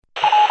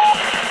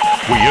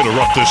We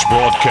interrupt this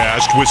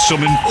broadcast with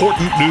some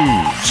important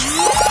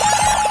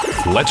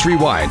news. Let's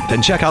rewind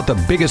and check out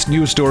the biggest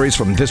news stories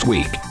from this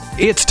week.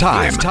 It's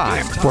time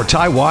for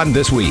Taiwan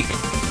This Week.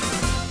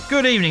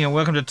 Good evening and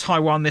welcome to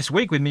Taiwan This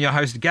Week with me, your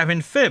host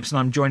Gavin Phipps, and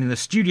I'm joined in the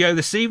studio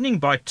this evening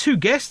by two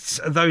guests,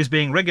 those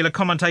being regular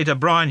commentator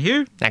Brian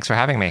Hugh. Thanks for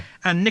having me.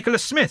 And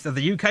Nicholas Smith of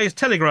the UK's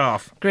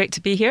Telegraph. Great to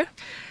be here.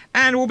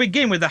 And we'll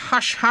begin with the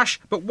hush hush,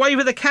 but wave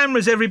at the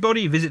cameras,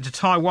 everybody. Visit to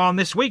Taiwan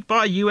this week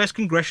by a US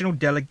congressional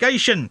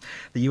delegation.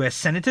 The US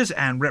senators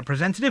and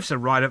representatives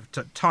arrived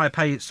at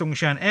Taipei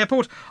Songshan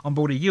Airport on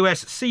board a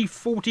US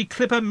C-40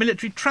 Clipper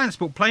military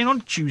transport plane on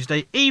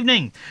Tuesday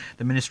evening.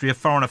 The Ministry of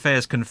Foreign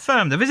Affairs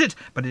confirmed the visit,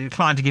 but it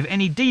declined to give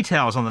any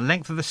details on the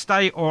length of the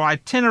stay or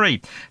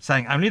itinerary,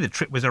 saying only the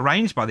trip was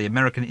arranged by the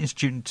American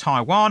Institute in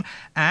Taiwan,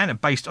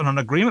 and based on an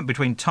agreement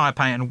between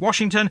Taipei and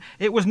Washington,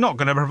 it was not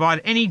going to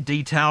provide any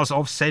details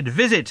of said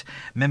visit.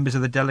 Members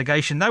of the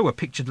delegation, though, were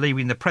pictured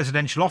leaving the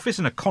presidential office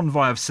in a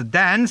convoy of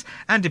sedans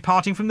and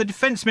departing from the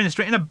defence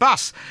ministry in a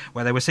bus,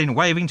 where they were seen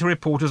waving to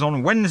reporters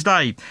on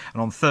Wednesday. And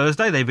on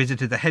Thursday, they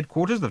visited the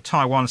headquarters of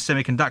Taiwan's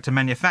semiconductor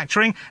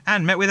manufacturing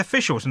and met with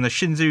officials from the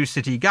Hsinchu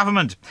city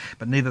government.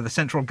 But neither the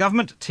central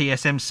government,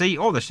 TSMC,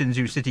 or the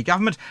Hsinchu city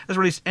government has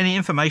released any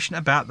information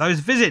about those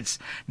visits.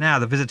 Now,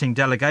 the visiting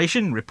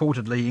delegation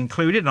reportedly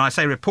included, and I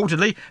say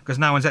reportedly because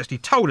no one's actually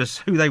told us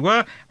who they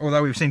were,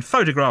 although we've seen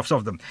photographs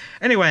of them.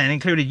 Anyway, and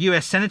included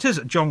US Senators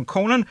John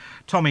Cornyn,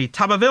 Tommy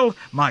Tuberville,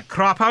 Mike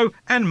Crapo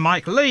and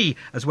Mike Lee,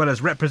 as well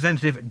as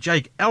Representative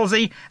Jake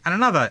Ellzey and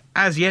another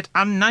as yet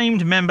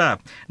unnamed member.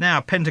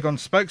 Now, Pentagon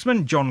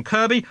spokesman John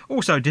Kirby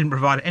also didn't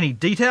provide any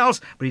details,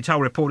 but he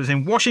told reporters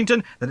in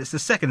Washington that it's the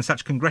second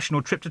such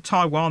congressional trip to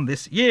Taiwan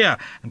this year.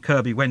 And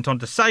Kirby went on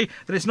to say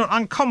that it's not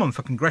uncommon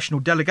for congressional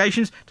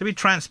delegations to be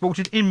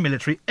transported in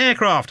military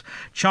aircraft.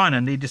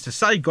 China, needless to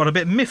say, got a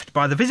bit miffed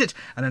by the visit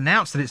and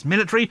announced that its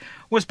military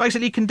was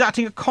basically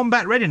conducting a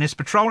combat readiness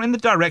patrol in the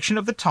direction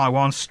of the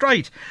Taiwan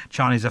Strait.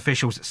 Chinese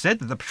officials said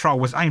that the patrol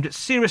was aimed at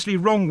seriously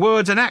wrong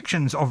words and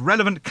actions of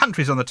relevant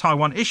countries on the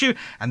Taiwan issue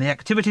and the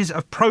activities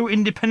of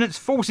pro-independence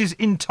forces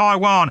in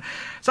Taiwan.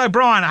 So,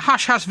 Brian, a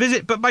hush-hush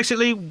visit, but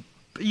basically,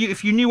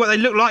 if you knew what they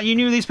looked like, you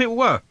knew who these people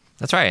were.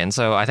 That's right. And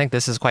so I think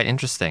this is quite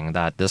interesting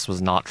that this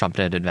was not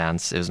trumpeted in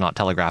advance. It was not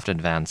telegraphed in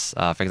advance.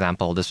 For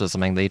example, this was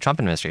something the Trump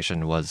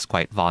administration was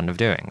quite fond of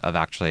doing, of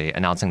actually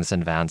announcing this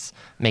in advance,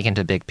 making it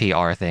a big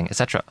PR thing,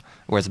 etc.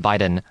 Whereas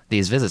Biden,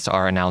 these visits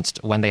are announced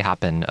when they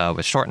happen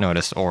with short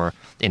notice, or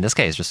in this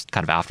case, just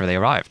kind of after they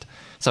arrived.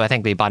 So I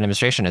think the Biden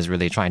administration is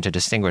really trying to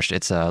distinguish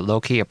its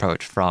low-key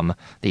approach from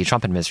the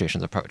Trump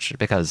administration's approach,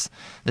 because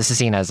this is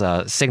seen as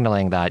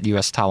signaling that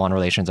U.S.-Taiwan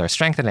relations are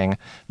strengthening,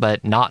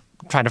 but not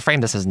trying to frame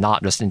this as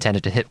not just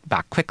intended to hit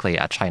back quickly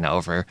at China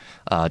over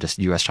just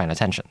U.S.-China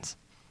tensions.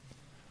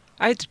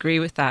 I'd agree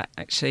with that,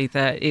 actually,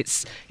 that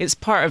it's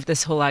part of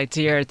this whole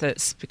idea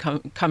that's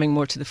coming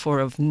more to the fore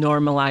of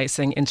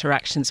normalising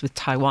interactions with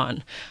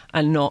Taiwan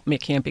and not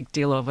making a big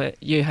deal of it.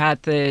 You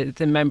had the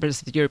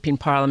members of the European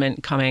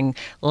Parliament coming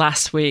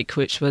last week,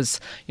 which was,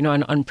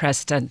 an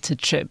unprecedented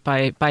trip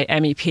by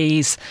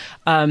MEPs.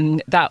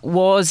 That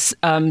was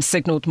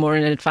signalled more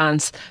in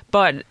advance,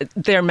 but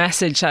their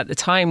message at the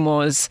time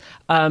was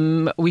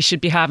we should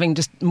be having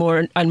just a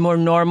more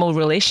normal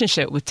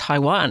relationship with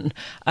Taiwan,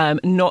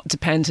 not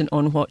dependent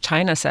on what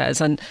China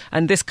says. And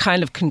this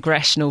kind of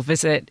congressional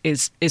visit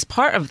is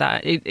part of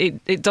that.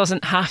 It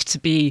doesn't have to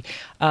be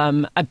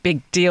a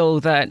big deal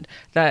that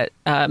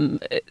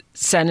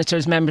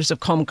senators, members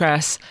of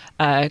Congress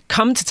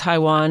come to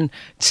Taiwan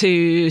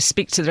to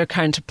speak to their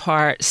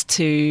counterparts,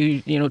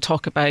 to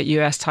talk about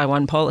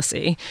US-Taiwan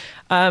policy.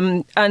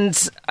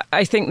 And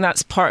I think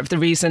that's part of the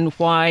reason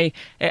why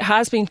it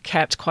has been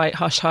kept quite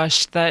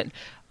hush-hush, that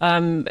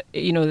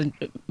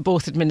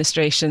both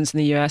administrations in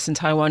the US and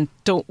Taiwan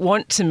don't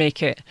want to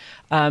make it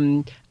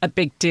a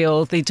big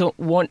deal. They don't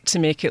want to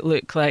make it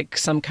look like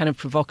some kind of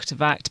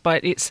provocative act,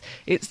 but it's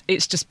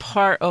just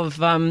part of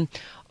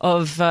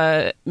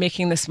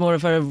making this more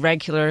of a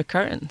regular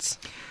occurrence.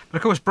 But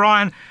of course,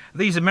 Brian,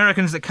 these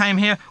Americans that came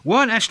here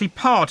weren't actually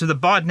part of the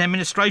Biden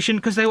administration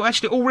because they were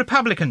actually all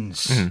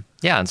Republicans. Mm-hmm.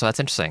 Yeah, and so that's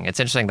interesting. It's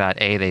interesting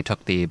that, A, they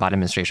took the Biden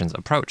administration's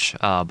approach,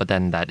 but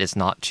then that it's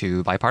not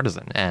too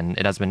bipartisan. And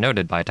it has been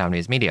noted by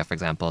Taiwanese media, for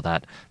example,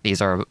 that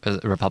these are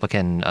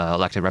Republican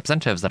elected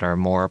representatives that are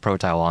more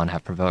pro-Taiwan,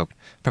 have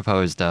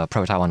proposed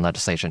pro-Taiwan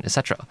legislation,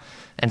 etc.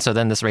 And so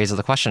then this raises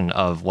the question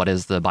of what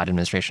is the Biden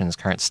administration's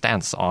current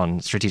stance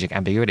on strategic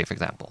ambiguity, for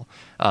example.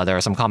 There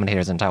are some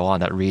commentators in Taiwan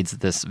that reads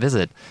this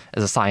visit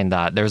as a sign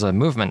that there's a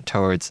movement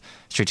towards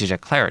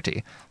strategic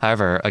clarity.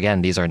 However,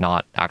 again, these are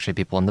not actually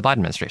people in the Biden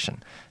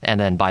administration. And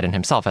then Biden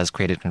himself has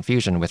created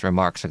confusion with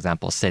remarks, for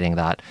example, stating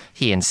that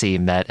he and Xi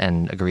met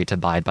and agreed to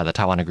abide by the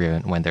Taiwan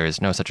agreement when there is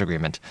no such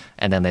agreement.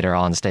 And then later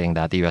on stating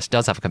that the U.S.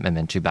 does have a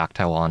commitment to back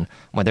Taiwan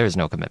when there is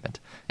no commitment.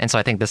 And so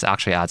I think this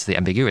actually adds to the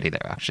ambiguity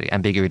there, actually.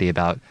 Ambiguity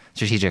about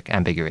strategic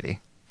ambiguity.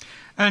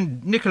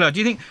 And Nicola, do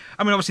you think,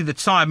 obviously the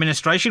Tsai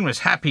administration was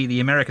happy the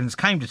Americans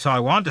came to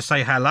Taiwan to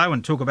say hello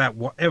and talk about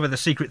whatever the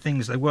secret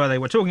things they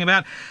were talking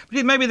about.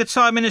 But maybe the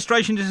Tsai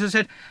administration just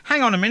said,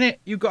 hang on a minute,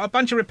 you've got a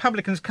bunch of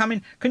Republicans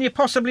coming. Can you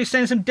possibly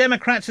send some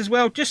Democrats as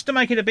well, just to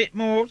make it a bit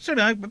more,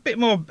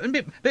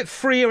 a bit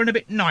freer and a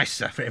bit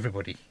nicer for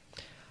everybody?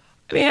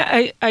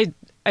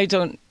 I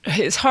don't.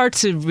 It's hard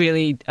to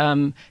really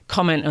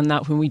comment on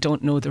that when we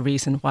don't know the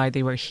reason why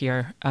they were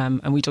here,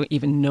 and we don't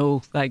even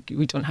know.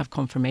 We don't have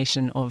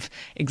confirmation of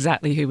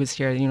exactly who was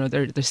here.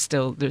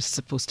 There's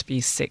supposed to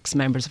be 6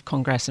 members of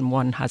Congress, and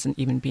one hasn't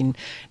even been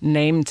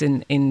named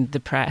in the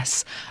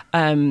press.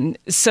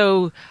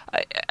 So,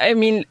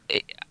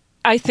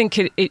 I think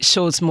it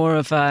shows more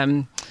of.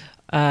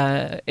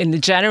 In the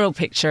general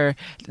picture,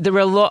 there were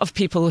a lot of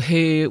people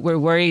who were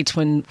worried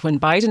when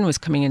Biden was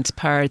coming into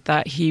power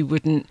that he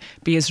wouldn't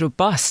be as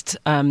robust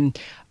on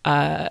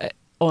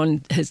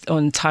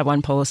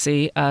Taiwan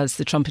policy as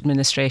the Trump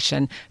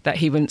administration, that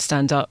he wouldn't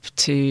stand up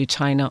to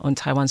China on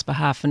Taiwan's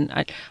behalf. And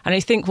I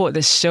think what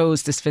this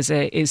shows, this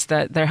visit, is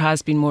that there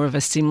has been more of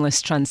a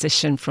seamless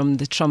transition from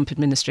the Trump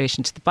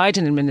administration to the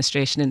Biden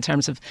administration in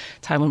terms of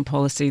Taiwan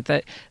policy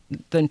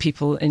than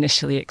people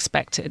initially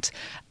expected.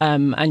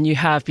 And you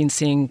have been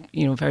seeing,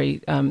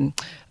 very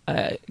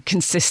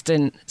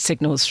consistent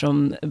signals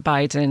from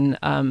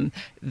Biden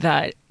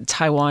that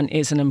Taiwan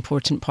is an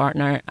important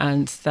partner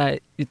and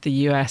that the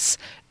US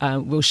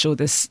will show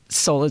this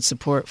solid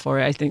support for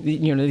it. I think,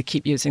 they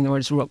keep using the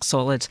words rock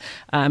solid.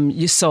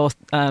 You saw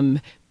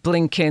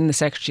Blinken, the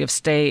Secretary of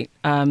State,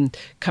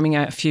 coming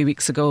out a few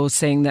weeks ago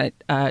saying that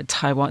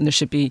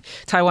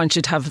Taiwan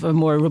should have a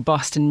more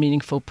robust and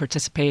meaningful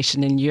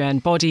participation in UN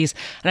bodies.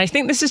 And I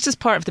think this is just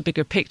part of the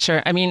bigger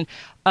picture.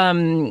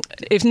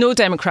 If no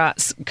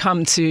Democrats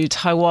come to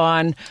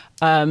Taiwan,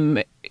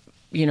 over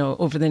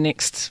the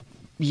next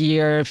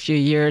few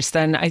years,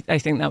 then I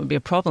think that would be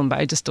a problem. But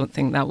I just don't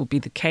think that will be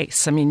the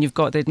case. You've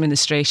got the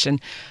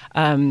administration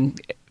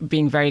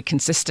being very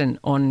consistent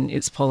on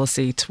its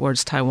policy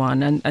towards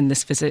Taiwan, and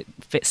this visit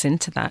fits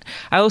into that.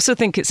 I also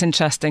think it's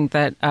interesting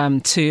that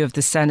 2 of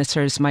the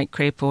senators, Mike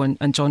Crapo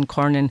and John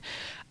Cornyn,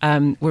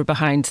 were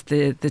behind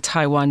the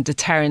Taiwan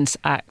Deterrence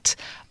Act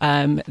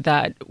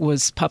that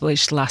was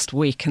published last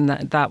week, and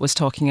that was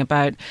talking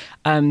about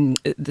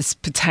this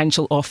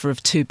potential offer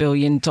of $2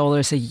 billion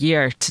a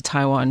year to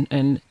Taiwan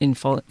in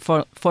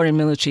foreign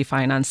military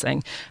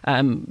financing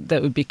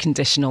that would be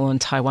conditional on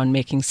Taiwan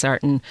making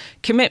certain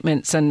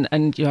commitments. And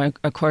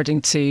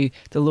according to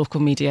the local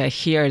media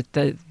here,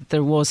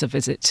 there was a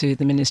visit to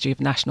the Ministry of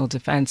National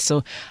Defence.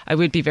 So I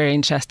would be very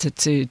interested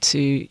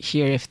to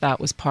hear if that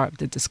was part of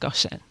the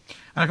discussion.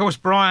 And of course,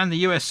 Brian, the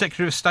US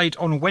Secretary of State,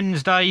 on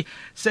Wednesday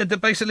said that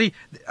basically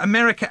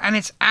America and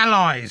its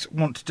allies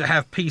want to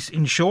have peace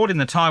ensured in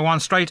the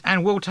Taiwan Strait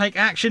and will take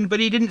action, but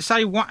he didn't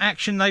say what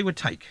action they would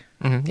take.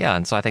 Mm-hmm. Yeah,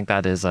 and so I think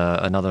that is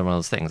another one of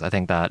those things. I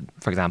think that,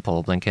 for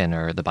example, Blinken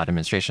or the Biden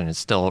administration is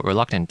still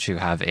reluctant to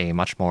have a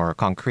much more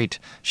concrete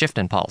shift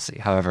in policy.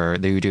 However,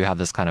 they do have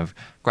this kind of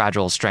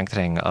gradual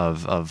strengthening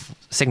of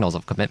signals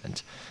of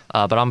commitment.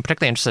 But I'm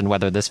particularly interested in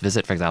whether this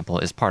visit, for example,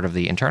 is part of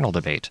the internal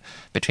debate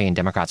between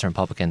Democrats and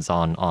Republicans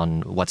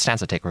on what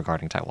stance to take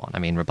regarding Taiwan.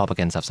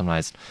 Republicans have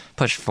sometimes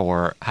pushed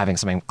for having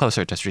something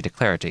closer to strategic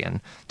clarity. And,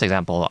 for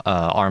example,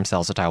 arms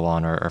sales to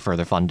Taiwan or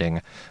further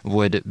funding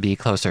would be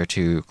closer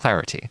to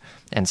clarity.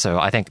 And so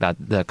I think that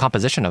the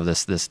composition of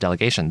this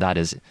delegation, that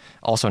is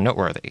also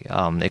noteworthy.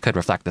 It could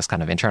reflect this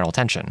kind of internal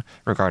tension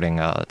regarding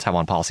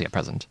Taiwan policy at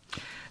present.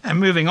 And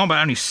moving on, but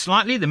only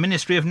slightly, the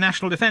Ministry of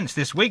National Defence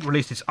this week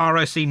released its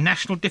ROC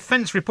National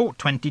Defence Report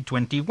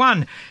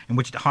 2021, in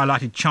which it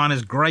highlighted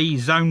China's grey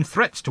zone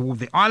threats toward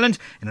the island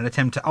in an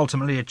attempt to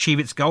ultimately achieve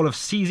its goal of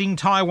seizing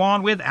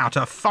Taiwan without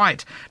a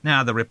fight.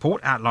 Now, the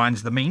report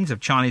outlines the means of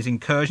Chinese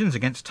incursions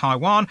against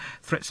Taiwan,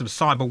 threats of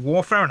cyber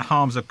warfare and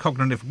harms of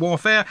cognitive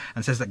warfare,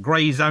 and says that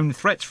grey zone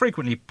threats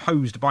frequently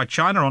posed by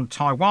China on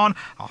Taiwan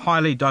are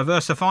highly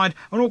diversified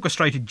and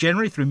orchestrated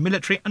generally through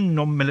military and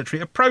non-military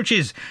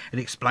approaches. It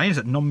explains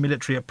that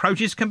non-military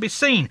approaches can be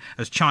seen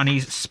as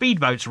Chinese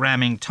speedboats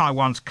ramming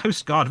Taiwan's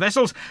Coast Guard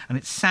vessels and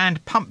its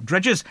sand pump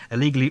dredgers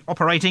illegally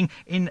operating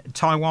in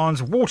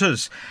Taiwan's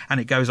waters. And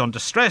it goes on to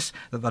stress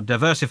that the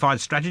diversified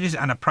strategies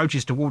and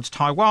approaches towards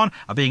Taiwan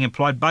are being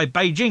employed by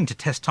Beijing to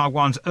test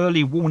Taiwan's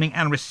early warning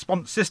and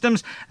response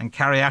systems and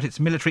carry out its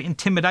military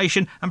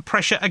intimidation and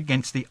pressure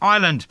against the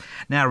island.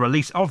 Now,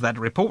 release of that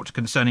report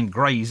concerning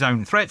grey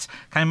zone threats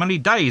came only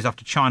days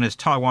after China's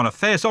Taiwan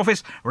Affairs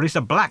Office released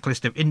a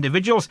blacklist of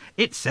individuals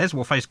it says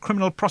will face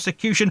criminal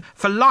prosecution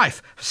for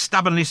life for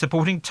stubbornly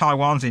supporting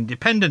Taiwan's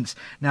independence.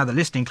 Now, the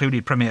list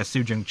included Premier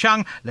Su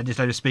Jing-chang,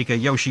 Legislative Speaker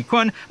Yeo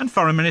Shi-kun and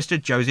Foreign Minister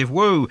Joseph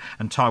Wu.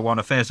 And Taiwan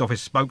Affairs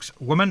Office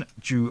spokeswoman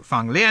Zhu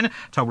Fanglian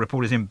told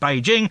reporters in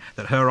Beijing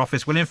that her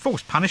office will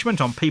enforce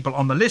punishment on people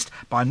on the list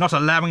by not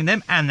allowing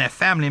them and their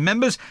family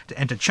members to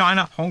enter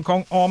China, Hong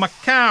Kong or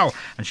Macau.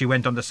 And she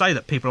went on to say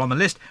that people on the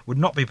list would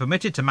not be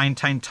permitted to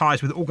maintain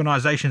ties with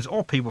organisations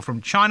or people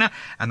from China,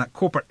 and that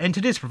corporate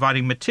entities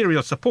providing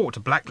material support to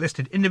blacklisted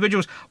selected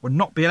individuals will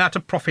not be allowed to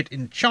profit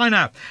in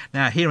China.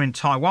 Now, here in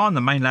Taiwan,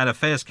 the Mainland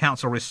Affairs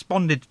Council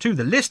responded to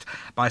the list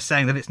by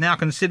saying that it's now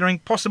considering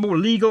possible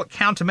legal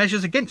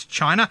countermeasures against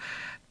China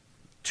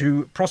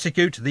to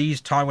prosecute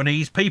these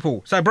Taiwanese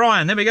people. So,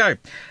 Brian, there we go.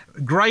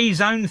 Grey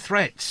zone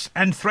threats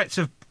and threats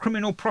of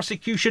criminal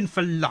prosecution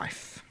for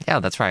life. Yeah,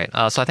 that's right.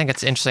 So I think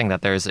it's interesting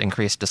that there's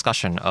increased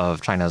discussion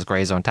of China's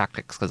gray zone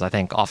tactics, because I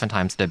think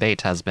oftentimes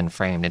debate has been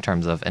framed in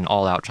terms of an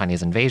all-out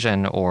Chinese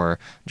invasion or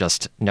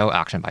just no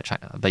action by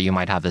China. But you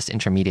might have this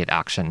intermediate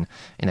action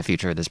in the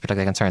future. There's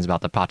particular concerns about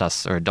the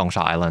Pratas or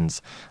Dongsha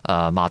Islands,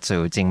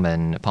 Matsu,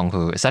 Jingmen,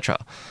 Penghu, etc.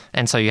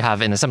 And so you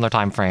have, in a similar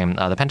time frame,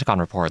 the Pentagon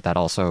report that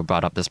also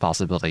brought up this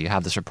possibility. You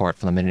have this report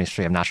from the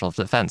Ministry of National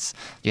Defense.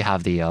 You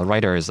have the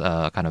Reuters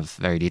kind of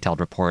very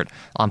detailed report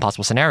on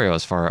possible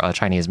scenarios for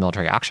Chinese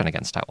military action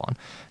against Taiwan.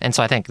 And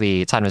so I think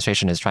the Tsai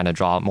administration is trying to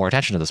draw more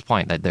attention to this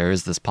point, that there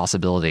is this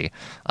possibility.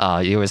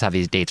 You always have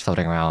these dates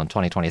floating around,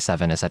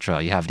 2027,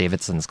 etc. You have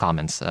Davidson's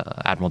comments,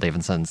 Admiral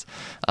Davidson's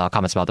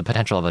comments about the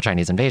potential of a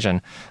Chinese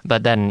invasion.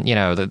 But then,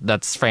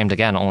 that's framed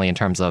again only in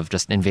terms of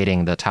just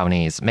invading the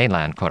Taiwanese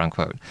mainland, quote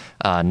unquote,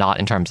 not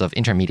in terms of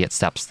intermediate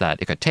steps that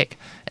it could take.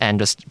 And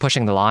just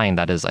pushing the line,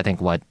 that is, I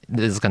think, what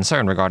is a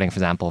concern regarding, for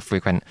example,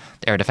 frequent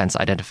air defense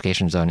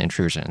identification zone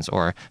intrusions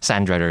or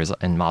sand dreaders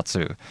in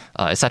Matsu,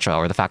 etc.,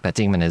 or the fact that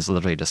Jingmen is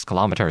literally just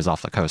kilometers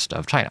off the coast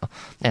of China.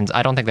 And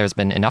I don't think there's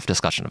been enough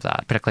discussion of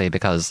that, particularly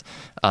because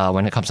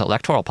when it comes to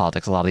electoral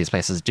politics, a lot of these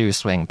places do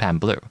swing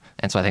pan-blue.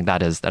 And so I think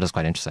that is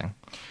quite interesting.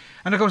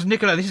 And of course,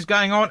 Nicola, this is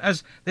going on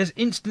as there's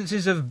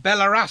instances of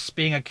Belarus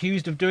being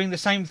accused of doing the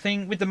same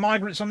thing with the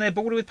migrants on their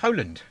border with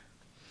Poland.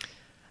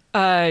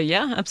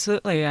 Yeah,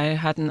 absolutely. I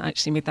hadn't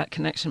actually made that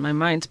connection in my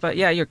mind, but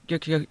yeah,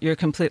 you're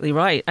completely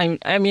right.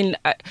 I mean,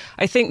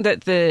 I think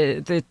that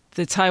the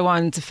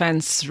Taiwan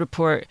Defense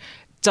Report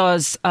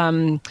does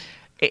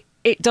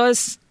it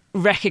does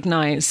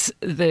recognize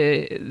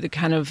the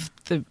kind of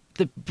the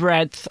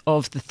breadth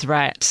of the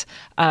threat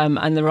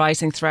and the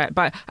rising threat,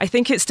 but I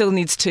think it still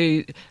needs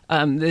to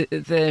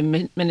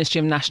the Ministry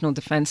of National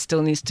Defense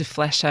still needs to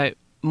flesh out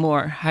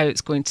more how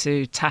it's going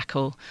to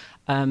tackle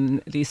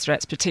these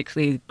threats,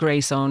 particularly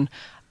grey zone.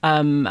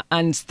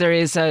 And there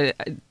is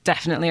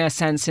definitely a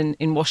sense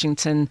in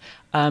Washington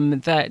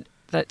that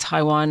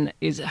Taiwan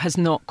has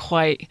not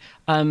quite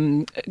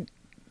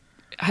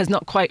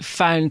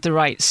found the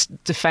right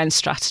defense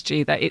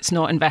strategy, that it's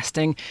not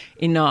investing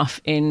enough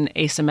in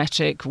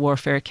asymmetric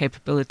warfare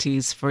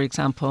capabilities, for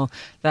example,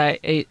 that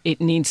it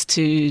needs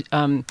to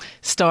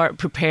start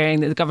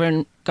preparing, the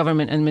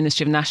government and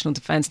Ministry of National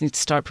Defense need to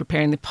start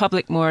preparing the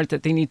public more,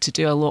 that they need to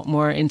do a lot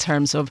more in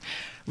terms of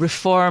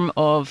reform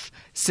of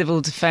civil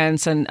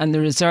defence and the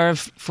reserve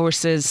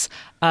forces,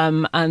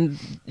 and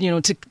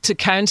to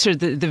counter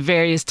the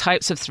various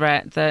types of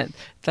threat that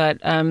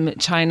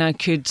China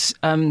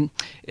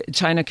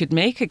could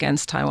make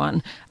against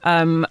Taiwan.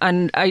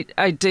 And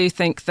I do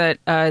think that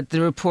the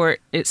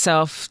report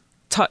itself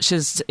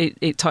touches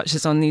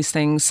on these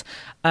things,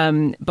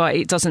 but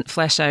it doesn't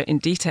flesh out in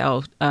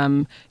detail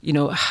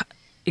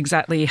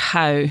exactly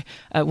how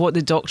what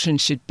the doctrine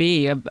should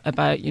be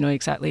about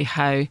exactly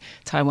how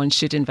Taiwan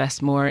should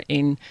invest more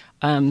in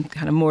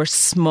kind of more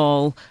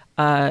small,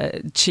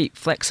 cheap,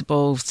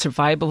 flexible,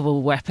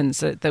 survivable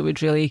weapons that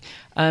would really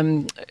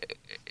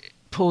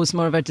pose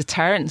more of a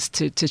deterrence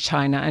to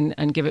China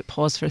and give it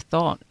pause for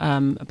thought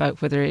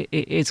about whether it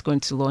is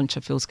going to launch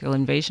a full-scale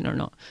invasion or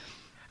not.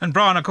 And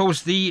Brian, of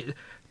course,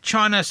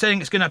 China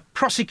saying it's going to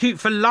prosecute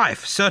for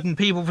life certain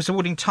people for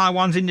supporting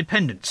Taiwan's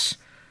independence.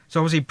 So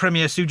obviously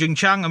Premier Su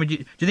Jing-chang, I mean, do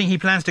you think he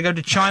plans to go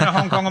to China,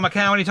 Hong Kong or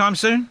Macau anytime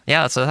soon?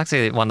 Yeah, so it's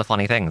actually one of the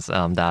funny things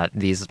that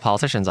these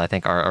politicians, I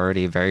think, are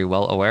already very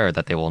well aware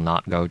that they will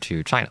not go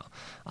to China.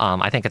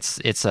 I think it's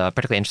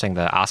particularly interesting,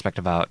 the aspect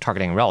about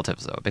targeting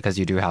relatives, though, because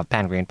you do have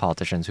pan-green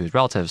politicians whose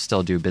relatives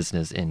still do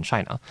business in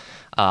China.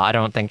 I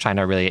don't think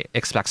China really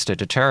expects to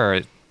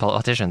deter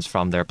politicians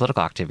from their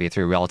political activity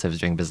through relatives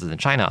doing business in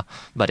China,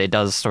 but it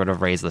does sort of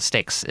raise the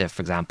stakes if,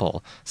 for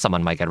example,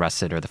 someone might get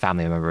arrested or the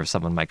family member of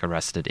someone might get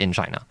arrested in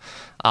China.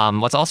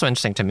 What's also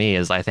interesting to me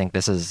is I think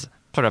this is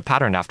sort of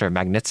patterned after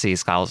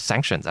Magnitsky-style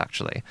sanctions,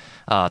 actually.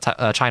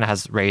 China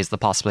has raised the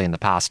possibility in the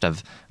past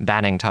of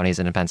banning Taiwanese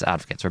independence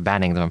advocates or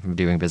banning them from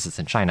doing business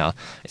in China.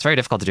 It's very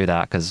difficult to do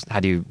that because how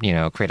do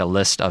you, create a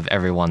list of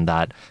everyone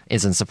that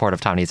is in support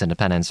of Taiwanese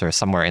independence or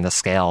somewhere in the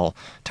scale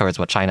towards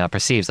what China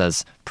perceives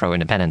as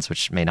pro-independence,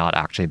 which may not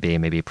actually be,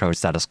 maybe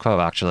pro-status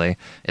quo, actually,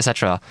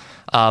 etc.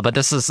 But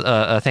this is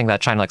a thing that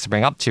China likes to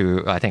bring up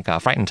to, I think,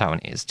 frighten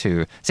Taiwanese,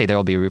 to say there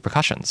will be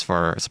repercussions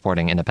for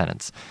supporting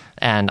independence.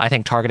 And I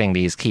think targeting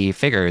these key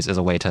figures is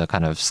a way to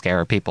kind of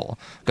scare people.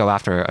 Go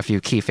after a few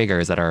key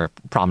figures that are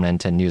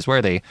prominent and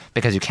newsworthy,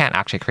 because you can't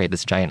actually create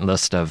this giant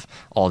list of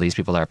all these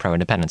people that are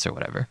pro-independence or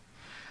whatever.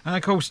 And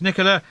of course,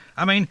 Nicola,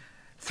 I mean,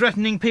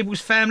 threatening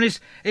people's families,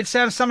 it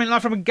sounds something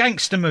like from a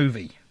gangster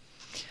movie.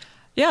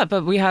 Yeah,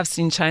 but we have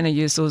seen China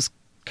use those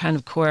kind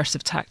of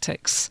coercive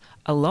tactics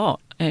a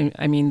lot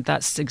I mean,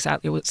 that's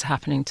exactly what's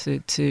happening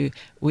to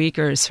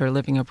Uyghurs who are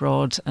living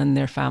abroad, and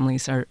their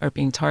families are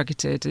being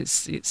targeted.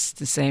 It's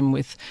the same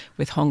with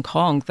Hong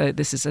Kong. That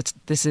this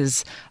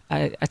is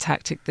a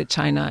tactic that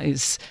China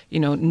is,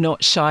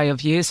 not shy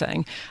of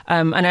using.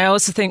 And I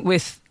also think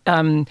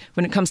when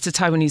it comes to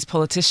Taiwanese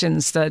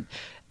politicians that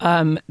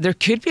there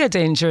could be a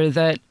danger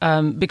that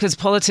because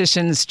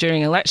politicians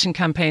during election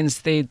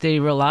campaigns, they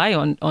rely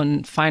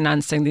on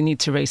financing, they need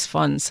to raise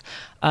funds,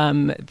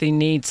 they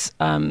need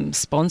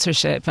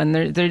sponsorship, and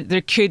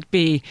there could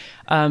be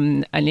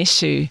an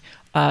issue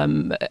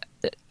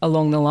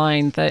along the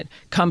line that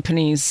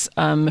companies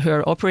who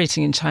are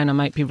operating in China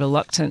might be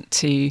reluctant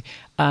to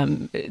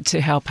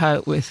help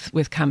out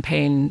with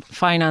campaign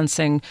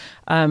financing,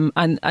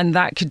 and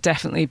that could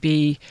definitely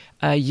be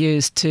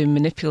used to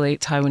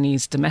manipulate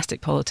Taiwanese domestic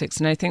politics.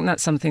 And I think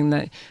that's something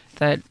that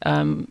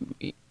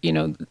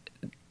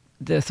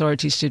the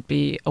authorities should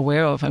be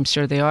aware of. I'm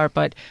sure they are,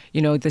 but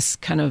this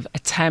kind of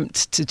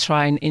attempt to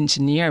try and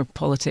engineer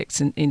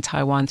politics in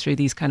Taiwan through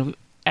these kind of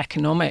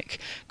economic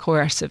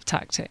coercive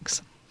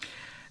tactics.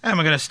 And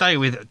we're going to stay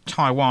with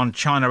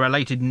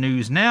Taiwan-China-related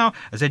news now,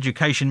 as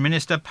Education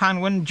Minister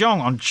Pan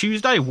Wen-jong on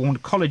Tuesday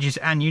warned colleges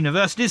and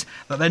universities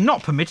that they're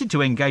not permitted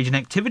to engage in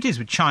activities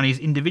with Chinese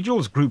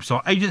individuals, groups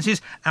or agencies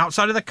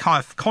outside of the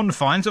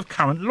confines of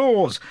current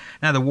laws.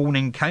 Now, the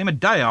warning came a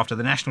day after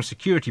the National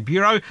Security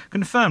Bureau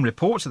confirmed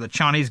reports that the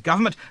Chinese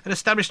government had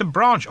established a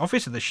branch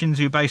office at the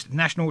Hsinchu-based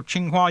National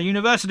Tsinghua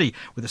University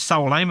with the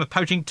sole aim of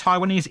poaching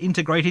Taiwanese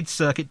integrated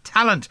circuit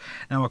talent.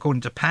 Now,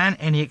 according to Pan,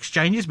 any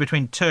exchanges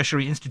between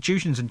tertiary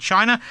institutions and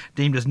China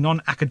deemed as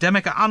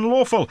non-academic are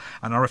unlawful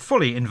and are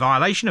fully in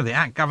violation of the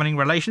Act governing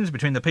relations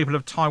between the people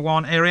of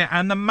Taiwan area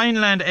and the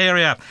mainland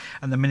area.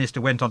 And the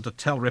minister went on to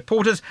tell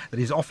reporters that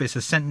his office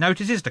has sent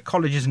notices to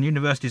colleges and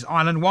universities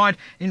island-wide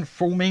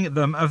informing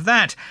them of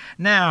that.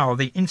 Now,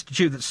 the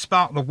institute that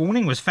sparked the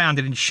warning was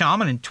founded in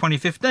Xiamen in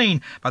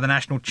 2015 by the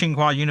National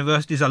Tsinghua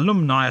University's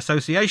Alumni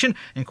Association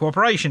in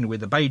cooperation with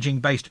the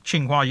Beijing-based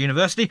Tsinghua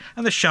University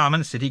and the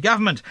Xiamen city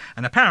government.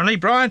 And apparently,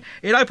 Brian,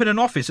 it opened an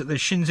office at the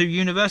Hsinchu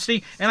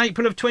University in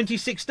April of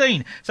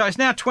 2016. So it's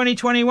now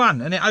 2021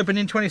 and it opened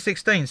in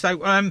 2016.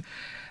 So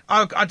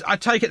I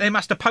take it they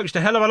must have poached a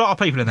hell of a lot of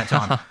people in that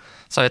time.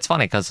 So it's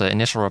funny because the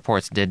initial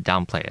reports did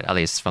downplay it, at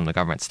least from the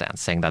government stance,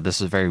 saying that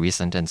this was very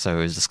recent and so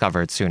it was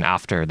discovered soon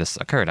after this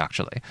occurred,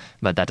 actually.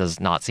 But that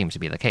does not seem to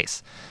be the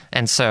case.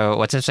 And so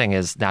what's interesting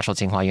is National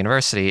Tsinghua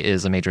University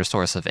is a major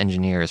source of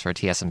engineers for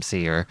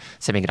TSMC or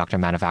semiconductor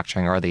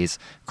manufacturing or these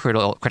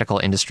critical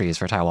industries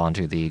for Taiwan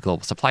to the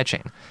global supply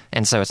chain.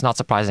 And so it's not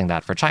surprising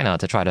that for China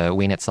to try to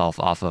wean itself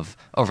off of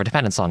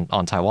overdependence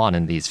on Taiwan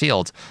in these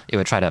fields, it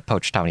would try to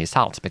poach Taiwanese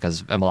talent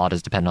because a lot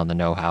is dependent on the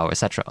know-how,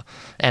 etc.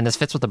 And this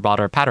fits with the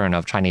broader pattern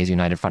of Chinese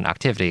United Front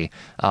activity,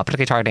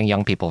 particularly targeting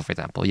young people, for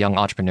example, young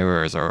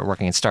entrepreneurs or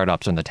working in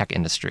startups in the tech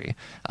industry,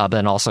 but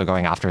then also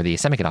going after the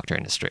semiconductor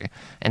industry.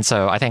 And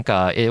so I think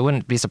it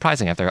wouldn't be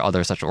surprising if there are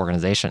other such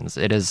organizations.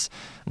 It is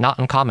not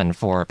uncommon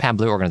for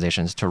Pan-Blue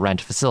organizations to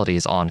rent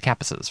facilities on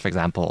campuses. For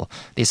example,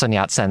 the Sun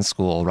Yat-sen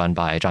School run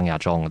by Zhang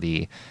Yazhong,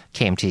 the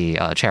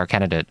KMT chair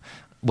candidate,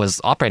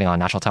 was operating on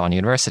National Taiwan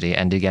University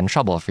and did get in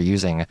trouble for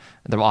using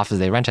the office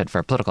they rented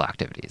for political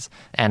activities.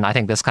 And I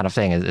think this kind of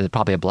thing it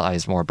probably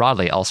applies more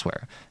broadly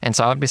elsewhere. And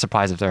so I would be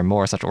surprised if there are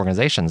more such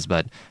organizations,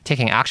 but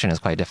taking action is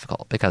quite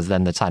difficult because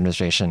then the Tsai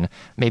administration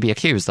may be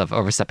accused of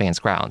overstepping its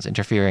grounds,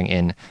 interfering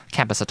in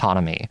campus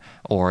autonomy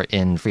or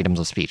in freedoms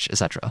of speech,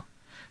 etc.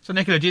 So,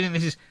 Nicola, do you think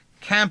this is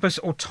campus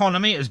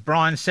autonomy, as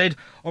Brian said,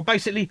 or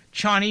basically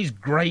Chinese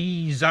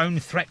grey zone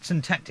threats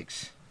and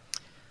tactics?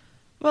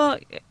 Well,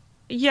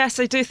 yes,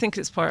 I do think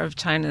it's part of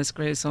China's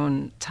grey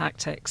zone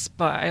tactics,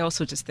 but I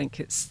also just think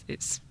it's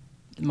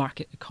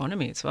market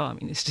economy as well. I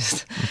mean, it's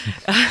just,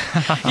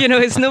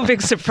 it's no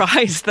big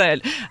surprise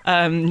that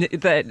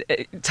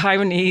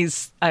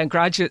Taiwanese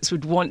graduates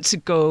would want to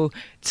go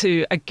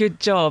to a good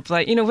job,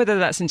 like, whether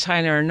that's in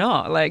China or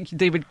not, like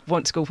they would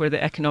want to go where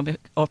the economic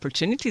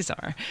opportunities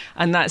are.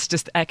 And that's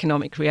just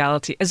economic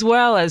reality, as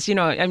well as,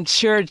 I'm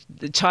sure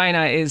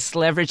China is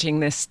leveraging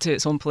this to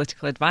its own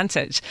political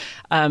advantage.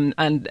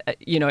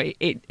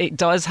 It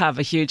does have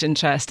a huge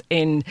interest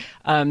in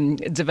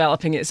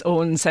developing its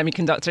own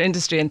semiconductor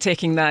industry and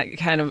taking that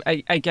kind of,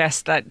 I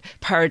guess, that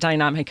power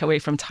dynamic away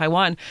from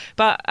Taiwan.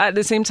 But at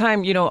the same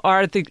time,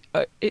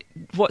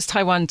 what's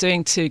Taiwan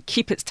doing to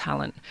keep its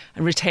talent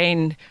and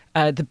retain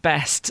the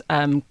best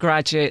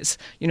graduates?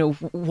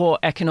 What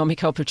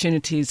economic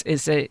opportunities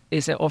is it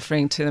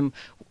offering to them?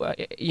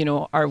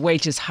 Are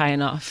wages high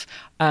enough?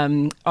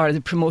 Are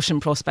the promotion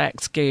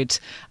prospects good?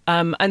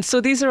 And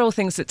so these are all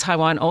things that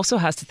Taiwan also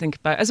has to think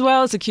about, as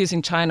well as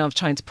accusing China of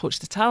trying to poach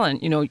the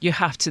talent. You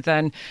have to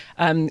then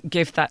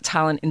give that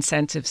talent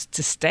incentives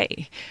to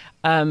stay.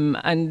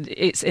 And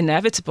it's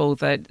inevitable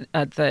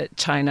that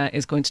China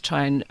is going to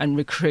try and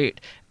recruit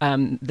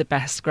the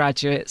best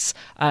graduates.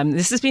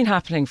 This has been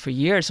happening for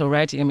years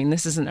already. I mean,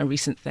 this isn't a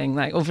recent thing.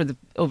 Like over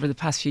the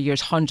past few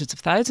years, hundreds of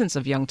thousands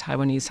of young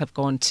Taiwanese have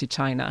gone to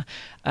China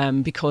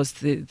because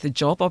the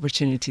job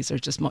opportunities are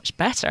just much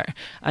better.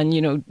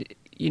 And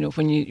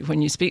when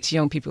you speak to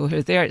young people who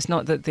are there, it's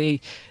not that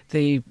the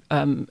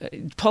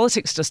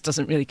politics just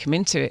doesn't really come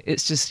into it.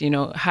 It's just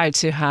how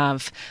to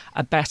have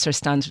a better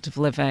standard of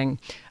living,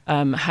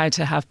 how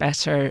to have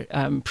better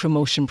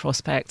promotion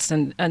prospects,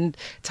 and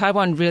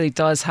Taiwan really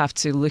does have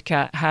to look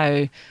at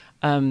how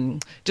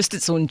just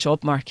its own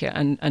job market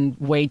and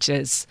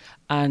wages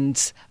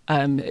and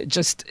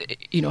just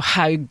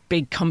how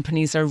big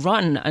companies are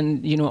run,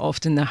 and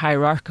often the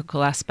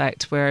hierarchical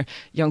aspect where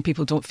young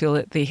people don't feel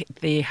that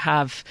they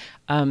have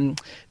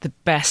the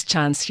best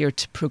chance here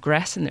to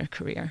progress in their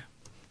career.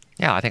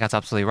 Yeah, I think that's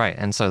absolutely right.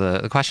 And so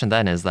the question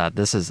then is that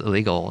this is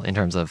illegal in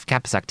terms of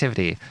campus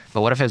activity,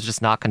 but what if it's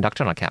just not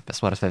conducted on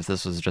campus? What if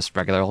this was just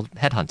regular old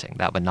headhunting?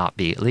 That would not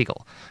be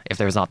illegal. If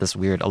there's not this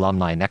weird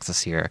alumni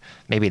nexus here,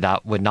 maybe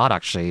that would not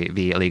actually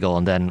be illegal,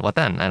 and then what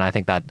then? And I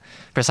think that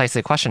precisely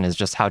the question is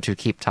just how to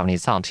keep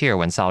Taiwanese talent here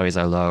when salaries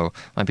are low,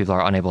 when people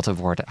are unable to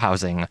afford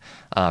housing.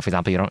 For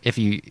example, if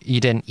you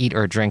didn't eat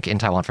or drink in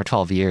Taiwan for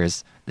 12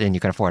 years, then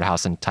you can afford a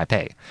house in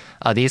Taipei.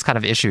 These kind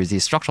of issues,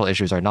 these structural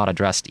issues, are not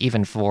addressed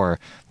even for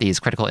these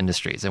critical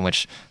industries in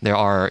which there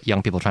are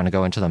young people trying to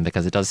go into them,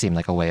 because it does seem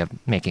like a way of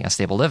making a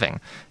stable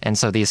living. And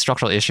so these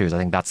structural issues, I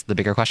think that's the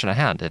bigger question at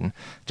hand. And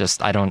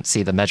just I don't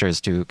see the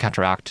measures to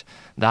counteract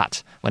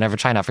that. Whenever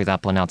China, for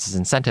example, announces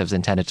incentives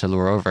intended to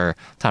lure over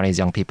Taiwanese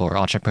young people or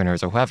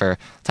entrepreneurs or whoever,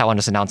 Taiwan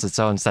just announces its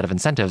own set of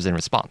incentives in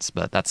response.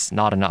 But that's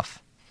not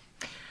enough.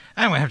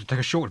 And we have to take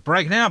a short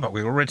break now, but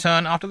we will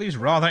return after these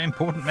rather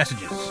important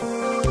messages.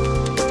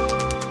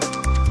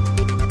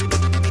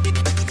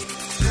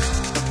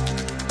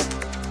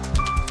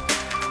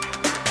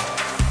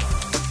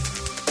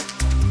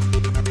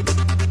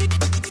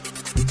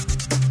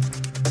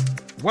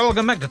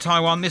 Welcome back to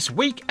Taiwan This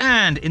Week,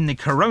 and in the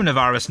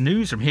coronavirus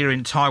news from here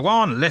in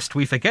Taiwan, lest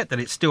we forget that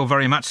it's still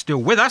very much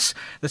still with us,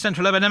 the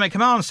Central Epidemic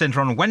Command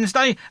Centre on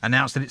Wednesday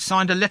announced that it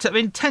signed a letter of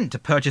intent to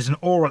purchase an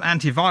oral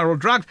antiviral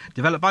drug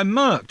developed by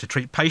Merck to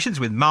treat patients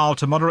with mild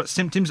to moderate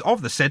symptoms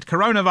of the said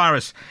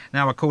coronavirus.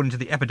 Now, according to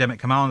the Epidemic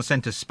Command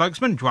Centre's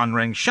spokesman, Juan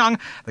Reng-Sheng,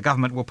 the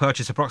government will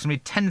purchase approximately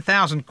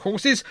 10,000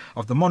 courses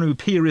of the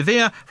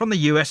Molnupiravir from the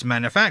US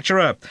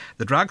manufacturer.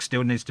 The drug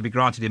still needs to be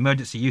granted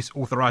emergency use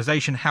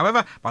authorization,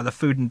 however, by the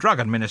Food and Drug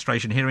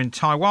Administration here in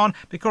Taiwan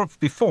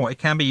before it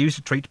can be used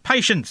to treat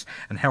patients.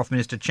 And Health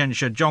Minister Chen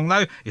Shih-chung,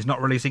 though, is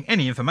not releasing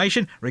any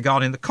information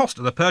regarding the cost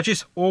of the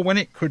purchase or when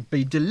it could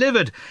be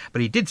delivered.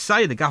 But he did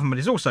say the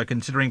government is also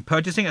considering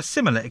purchasing a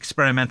similar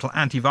experimental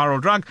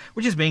antiviral drug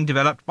which is being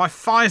developed by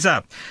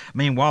Pfizer.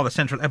 Meanwhile, the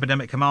Central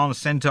Epidemic Command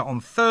Centre on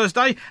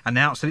Thursday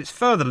announced that it's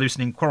further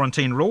loosening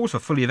quarantine rules for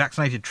fully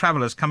vaccinated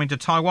travellers coming to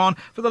Taiwan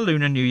for the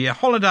Lunar New Year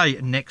holiday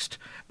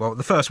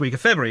the first week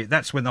of February.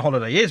 That's when the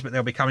holiday is, but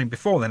they'll be coming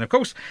before then, of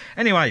course.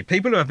 Anyway,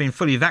 people who have been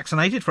fully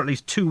vaccinated for at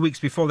least 2 weeks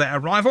before their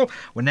arrival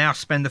will now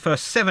spend the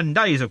first 7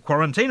 days of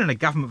quarantine in a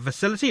government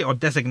facility or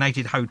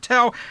designated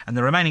hotel, and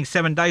the remaining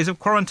 7 days of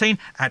quarantine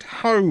at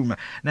home.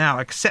 Now,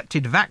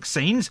 accepted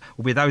vaccines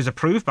will be those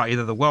approved by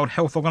either the World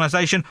Health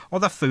Organization or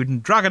the Food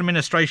and Drug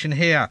Administration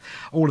here.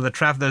 All of the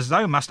travellers,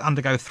 though, must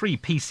undergo 3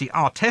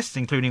 PCR tests,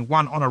 including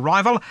 1 on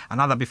arrival,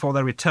 another before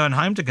they return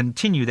home to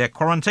continue their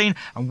quarantine,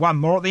 and 1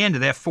 more at the end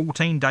of their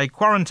 14-day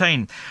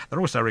quarantine. They're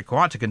also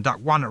required to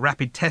conduct 1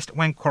 rapid test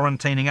when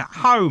quarantining at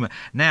home.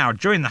 Now,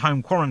 during the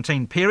home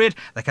quarantine period,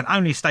 they can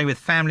only stay with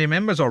family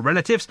members or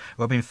relatives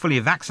who have been fully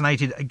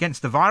vaccinated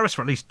against the virus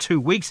for at least 2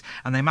 weeks,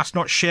 and they must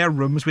not share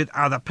rooms with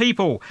other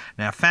people.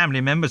 Now, family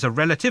members or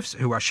relatives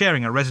who are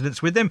sharing a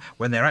residence with them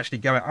when they're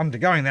actually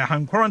undergoing their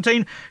home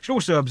quarantine should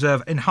also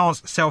observe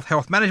enhanced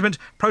self-health management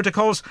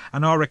protocols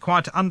and are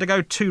required to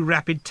undergo 2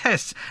 rapid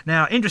tests.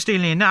 Now,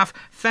 interestingly enough,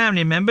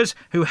 family members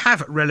who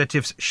have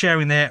relatives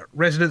sharing their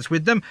residence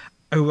with them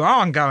who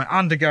are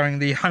undergoing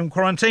the home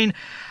quarantine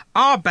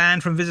are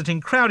banned from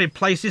visiting crowded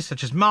places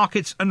such as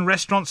markets and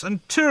restaurants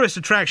and tourist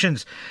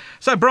attractions.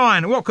 So,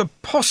 Brian, what could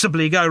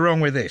possibly go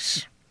wrong with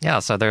this? Yeah,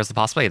 so there's the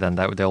possibility then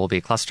that there will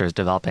be clusters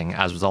developing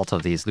as a result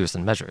of these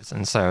loosened measures.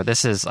 And so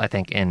this is, I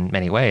think, in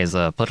many ways,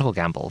 a political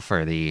gamble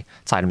for the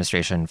Tsai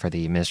administration, for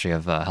the Ministry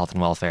of Health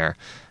and Welfare,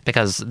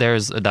 because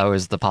there's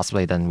always the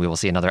possibility then we will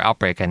see another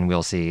outbreak and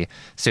we'll see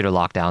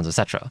pseudo-lockdowns,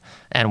 etc.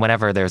 And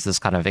whenever there's this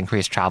kind of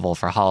increased travel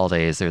for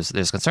holidays,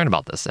 there's concern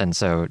about this. And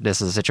so this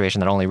is a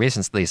situation that only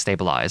recently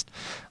stabilized.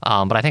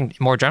 But I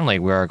think more generally,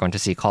 we're going to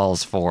see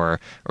calls for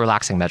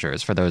relaxing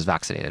measures for those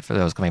vaccinated, for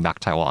those coming back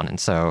to Taiwan. And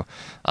so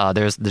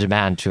there's the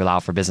demand to allow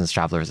for business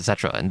travelers,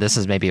 etc. And this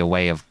is maybe a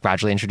way of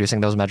gradually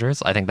introducing those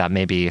measures. I think that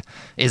maybe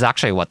is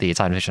actually what the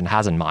Tsai administration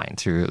has in mind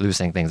through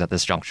loosening things at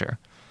this juncture.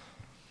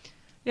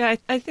 Yeah,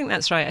 I think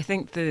that's right. I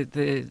think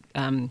the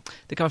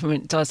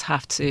government does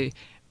have to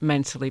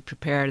mentally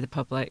prepare the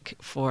public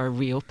for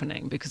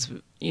reopening because,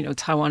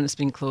 Taiwan has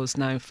been closed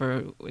now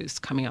it's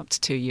coming up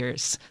to 2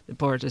 years. The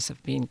borders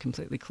have been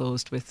completely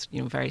closed with,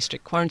 very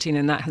strict quarantine,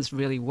 and that has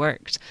really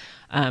worked.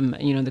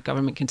 The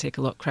government can take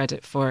a lot of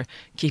credit for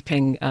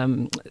keeping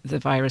the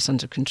virus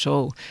under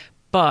control.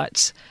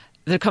 But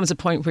there comes a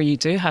point where you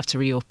do have to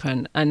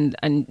reopen, and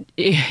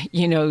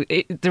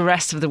the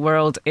rest of the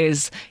world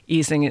is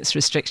easing its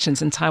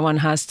restrictions, and Taiwan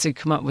has to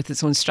come up with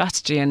its own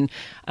strategy, and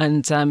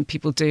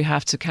people do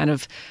have to kind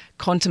of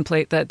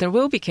contemplate that there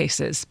will be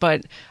cases,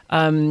 but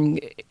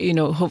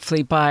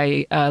hopefully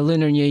by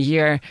Lunar New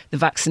Year, the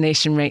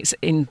vaccination rates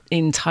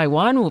in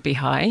Taiwan will be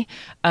high.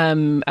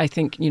 I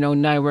think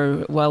now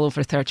we're well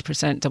over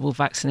 30% double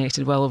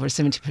vaccinated, well over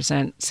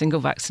 70% single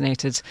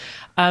vaccinated,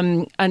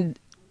 and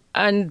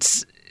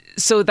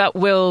so that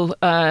will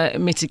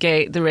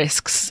mitigate the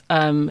risks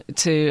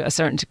to a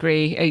certain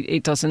degree.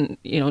 It doesn't,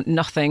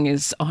 nothing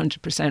is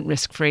 100%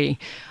 risk free.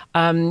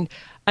 And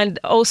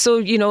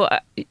also,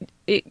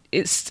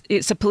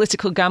 it's a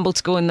political gamble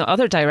to go in the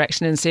other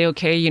direction and say,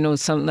 okay,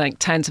 something like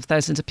tens of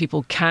thousands of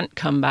people can't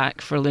come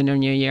back for Lunar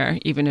New Year,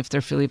 even if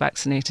they're fully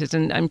vaccinated.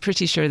 And I'm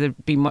pretty sure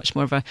there'd be much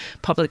more of a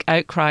public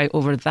outcry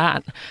over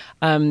that.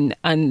 And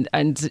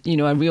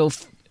a real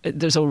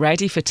there's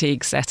already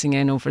fatigue setting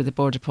in over the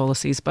border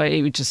policies, but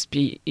it would just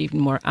be even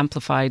more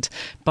amplified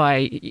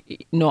by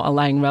not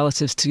allowing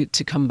relatives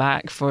to come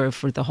back for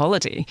the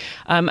holiday.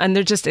 And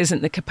there just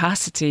isn't the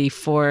capacity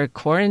for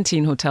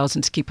quarantine hotels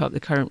and to keep up the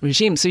current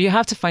regime. So you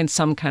have to find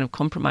some kind of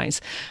compromise.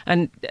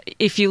 And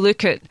if you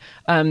look at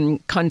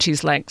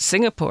countries like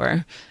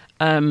Singapore,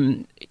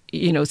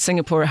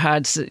 Singapore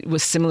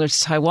was similar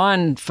to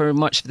Taiwan for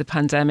much of the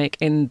pandemic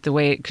in the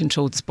way it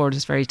controlled its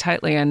borders very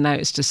tightly, and now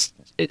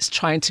it's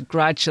trying to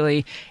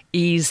gradually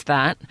ease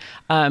that.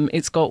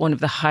 It's got one of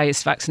the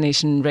highest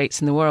vaccination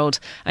rates in the world,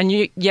 and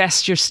you're now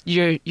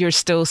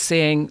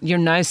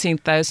seeing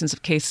thousands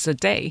of cases a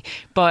day,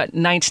 but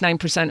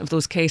 99% of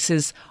those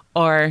cases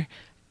are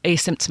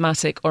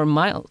asymptomatic or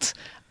mild.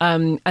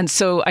 And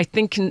so I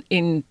think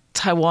in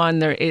Taiwan,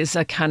 there is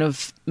a kind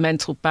of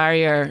mental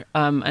barrier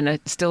and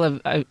still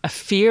a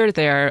fear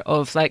there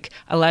of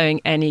allowing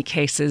any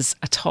cases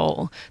at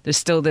all. There's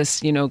still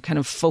this, kind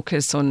of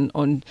focus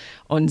on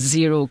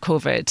zero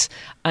COVID,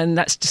 and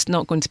that's just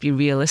not going to be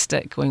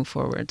realistic going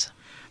forward.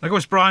 And of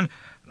course, Brian,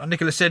 like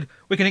Nicola said,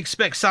 we can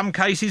expect some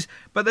cases,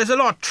 but there's a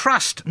lot of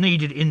trust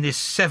needed in this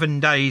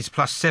 7 days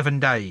plus 7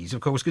 days,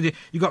 of course, because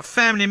you've got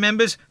family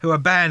members who are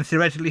banned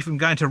theoretically from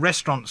going to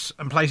restaurants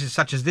and places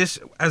such as this,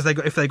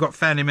 if they've got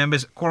family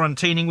members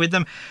quarantining with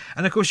them.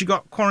 And of course, you've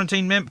got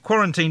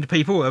quarantined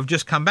people who have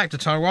just come back to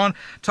Taiwan,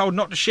 told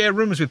not to share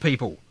rooms with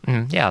people.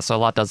 Yeah, so a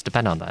lot does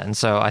depend on that. And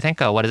so I think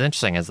what is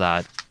interesting is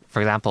that,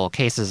 for example,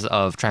 cases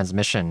of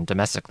transmission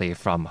domestically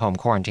from home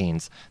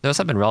quarantines, those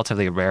have been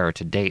relatively rare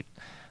to date.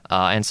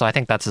 And so I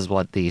think that's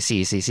what the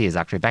CECC is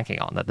actually banking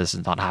on, that this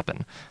does not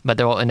happen. But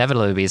there will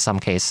inevitably be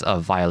some case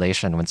of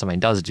violation when somebody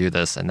does do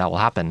this, and that will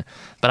happen.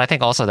 But I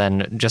think also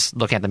then, just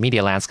looking at the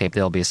media landscape,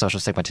 there will be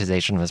social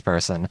stigmatization of this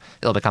person.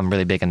 It'll become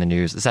really big in the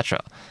news, etc.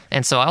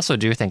 And so I also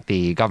do think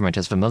the government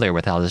is familiar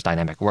with how this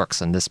dynamic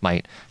works, and this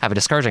might have a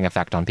discouraging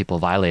effect on people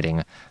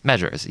violating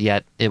measures.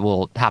 Yet it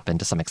will happen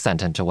to some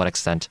extent, and to what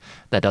extent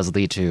that does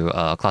lead to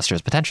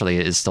clusters potentially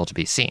is still to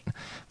be seen.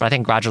 But I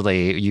think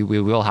gradually we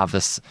will have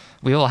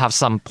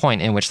some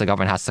point in which the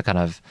government has to kind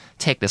of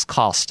take this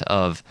cost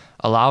of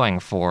allowing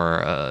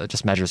for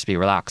just measures to be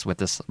relaxed, with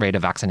this rate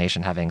of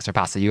vaccination having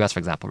surpassed the U.S., for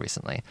example,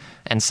 recently.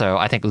 And so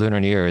I think Lunar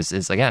New Year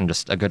is again,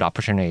 just a good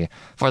opportunity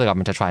for the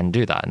government to try and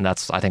do that. And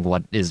that's, I think,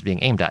 what is being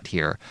aimed at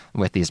here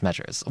with these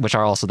measures, which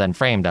are also then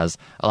framed as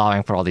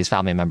allowing for all these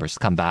family members to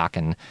come back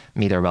and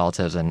meet their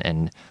relatives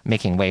and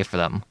making way for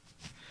them.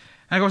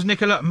 And of course,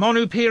 Nicola,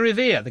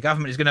 Monupiravir. The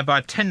government is going to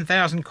buy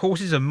 10,000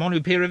 courses of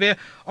Monupiravir.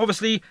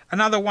 Obviously,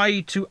 another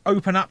way to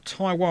open up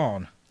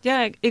Taiwan.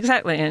 Yeah,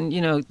 exactly. And,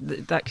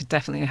 that could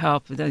definitely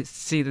help. I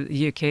see that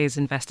the UK has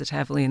invested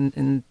heavily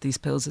in these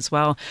pills as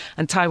well.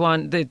 And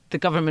Taiwan, the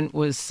government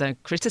was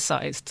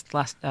criticised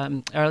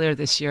earlier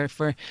this year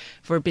for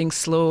being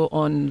slow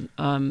on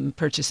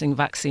purchasing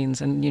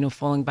vaccines and,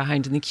 falling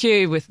behind in the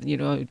queue with,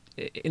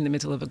 in the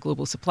middle of a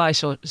global supply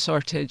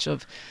shortage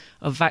of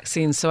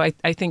vaccines. So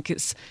I think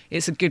it's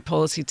a good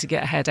policy to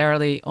get ahead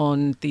early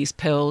on these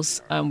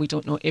pills. We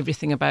don't know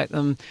everything about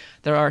them.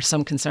 There are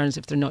some concerns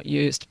if they're not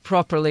used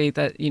properly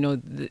that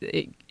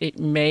it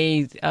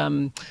may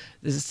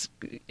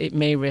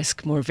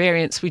risk more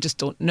variants. We just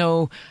don't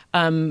know.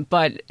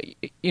 But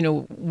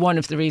one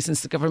of the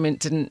reasons the government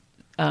didn't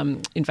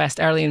invest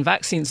early in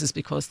vaccines is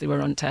because they were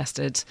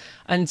untested,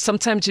 and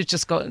sometimes you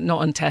just got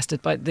not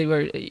untested, but they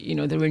were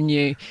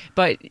new.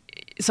 But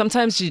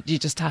sometimes you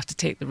just have to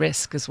take the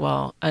risk as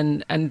well,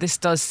 and this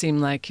does seem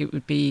like it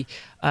would be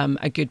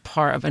a good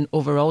part of an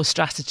overall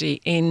strategy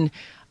in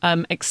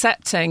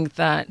accepting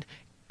that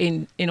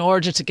in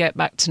order to get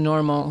back to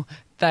normal,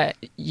 that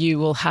you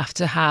will have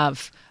to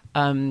have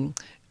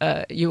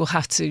you will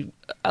have to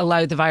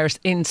allow the virus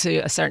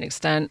into a certain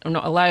extent, or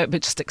not allow it,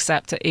 but just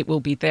accept that it will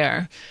be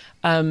there.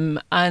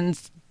 And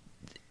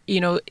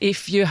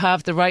if you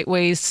have the right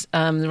ways,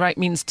 the right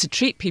means to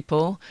treat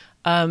people,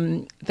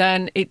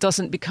 then it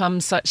doesn't become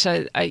such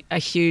a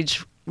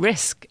huge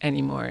risk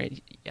anymore.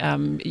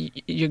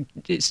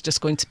 It's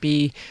just going to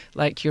be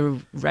like your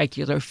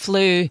regular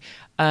flu,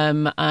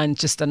 and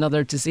just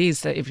another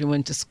disease that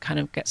everyone just kind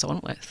of gets on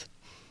with.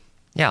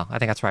 Yeah, I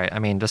think that's right. I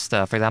mean, just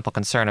for example,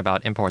 concern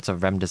about imports of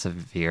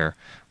remdesivir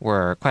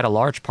were quite a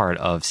large part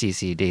of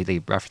CC daily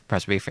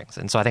press briefings.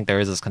 And so I think there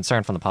is this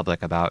concern from the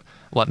public about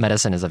what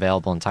medicine is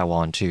available in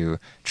Taiwan to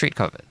treat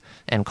COVID.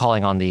 And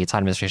calling on the Tsai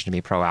administration to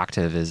be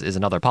proactive is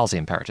another policy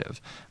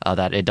imperative,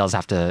 that it does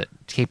have to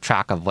keep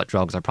track of what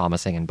drugs are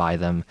promising and buy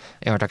them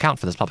in order to account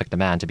for this public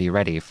demand to be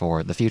ready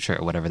for the future,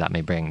 whatever that may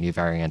bring, new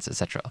variants,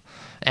 etc.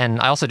 And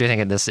I also do think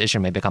that this issue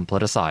may become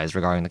politicized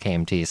regarding the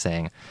KMT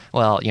saying,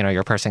 well,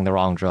 you're purchasing the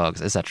wrong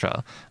drugs,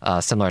 etc.,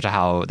 similar to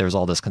how there was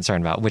all this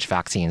concern about which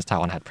vaccines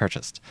Taiwan had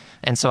purchased.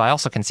 And so I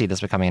also can see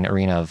this becoming an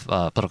arena of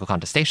political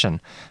contestation.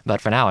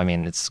 But for now, I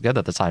mean, it's good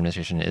that the Tsai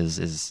administration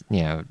is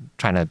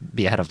trying to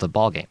be ahead of the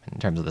ballgame in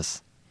terms of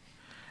this.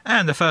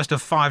 And the first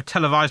of 5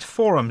 televised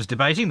forums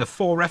debating the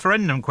 4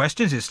 referendum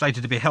questions is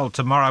slated to be held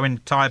tomorrow in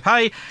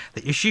Taipei.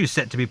 The issues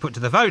set to be put to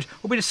the vote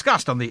will be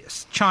discussed on the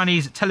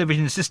Chinese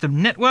television system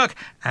network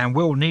and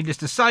will, needless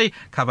to say,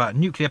 cover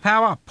nuclear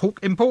power, pork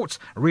imports,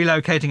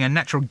 relocating a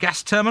natural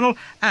gas terminal,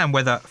 and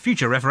whether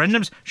future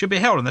referendums should be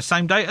held on the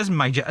same day as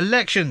major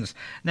elections.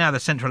 Now,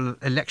 the Central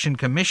Election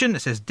Commission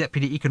says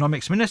Deputy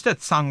Economics Minister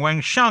Tsang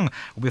Wen-sheng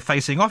will be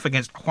facing off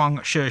against Huang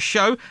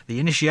Shihou, the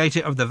initiator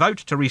of the vote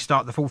to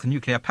restart the 4th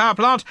nuclear power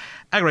plant.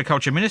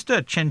 Agriculture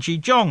Minister Chen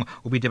Chi-jong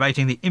will be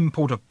debating the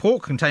import of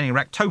pork containing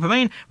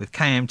ractopamine with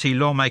KMT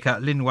lawmaker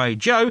Lin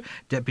Wei-jo.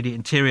 Deputy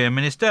Interior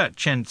Minister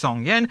Chen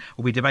Song-yen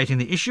will be debating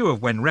the issue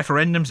of when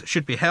referendums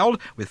should be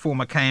held with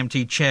former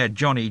KMT Chair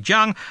Johnny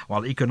Jiang,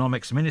 while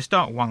Economics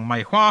Minister Wang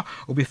Meihua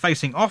will be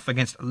facing off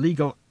against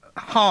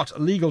Heart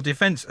Legal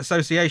Defence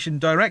Association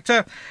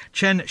Director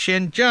Chen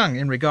Xianzhang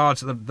in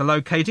regards to the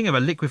locating of a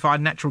liquefied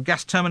natural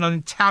gas terminal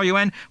in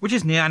Taoyuan, which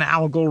is near an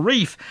algal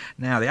reef.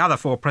 Now, the other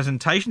 4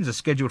 presentations are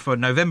scheduled for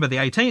November the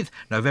 18th,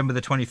 November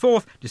the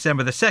 24th,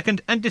 December the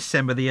 2nd and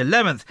December the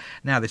 11th.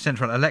 Now, the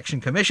Central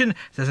Election Commission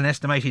says an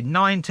estimated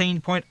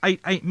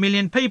 19.88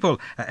 million people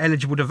are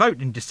eligible to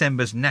vote in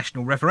December's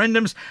national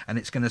referendums, and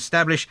it's going to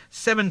establish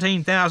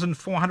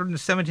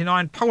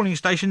 17,479 polling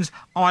stations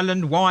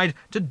island-wide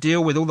to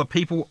deal with all the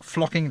people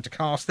flocking to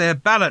cast their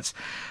ballots.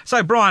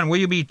 So, Brian, will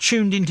you be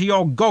tuned into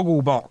your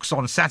goggle box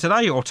on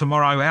Saturday or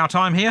tomorrow our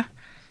time here?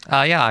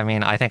 Yeah, I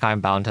mean, I think I'm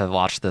bound to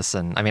watch this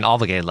and,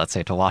 obligated, let's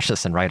say, to watch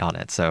this and write on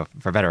it. So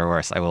for better or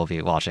worse, I will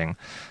be watching.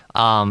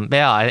 But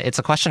yeah, it's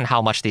a question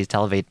how much these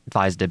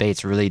televised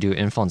debates really do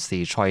influence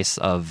the choice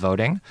of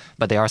voting.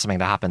 But they are something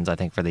that happens, I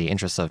think, for the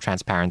interests of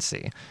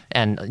transparency.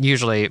 And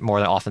usually, more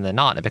often than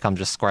not, it becomes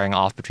just squaring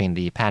off between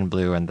the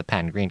pan-blue and the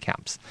pan-green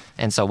camps.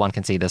 And so one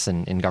can see this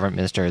in government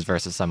ministers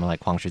versus someone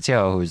like Huang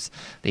Shiqiu, who's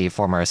the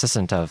former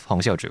assistant of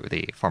Hong Xiuju,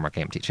 the former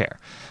KMT chair.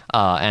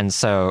 And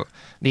so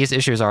these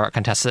issues are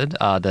contested.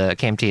 The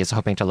KMT is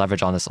hoping to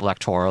leverage on this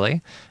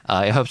electorally.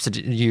 It hopes to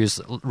use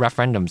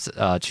referendums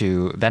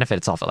to benefit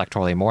itself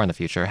electorally more in the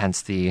future,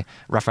 hence the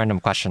referendum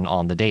question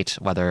on the date,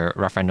 whether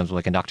referendums will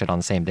be conducted on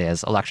the same day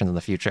as elections in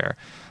the future.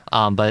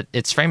 But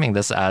it's framing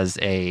this as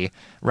a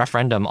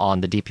referendum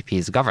on the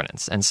DPP's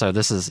governance. And so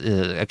this is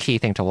a key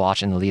thing to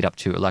watch in the lead up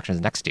to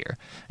elections next year.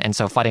 And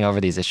so fighting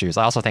over these issues,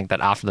 I also think that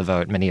after the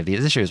vote, many of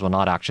these issues will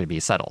not actually be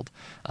settled.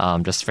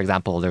 Just for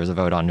example, there was a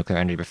vote on nuclear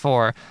energy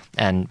before,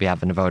 and we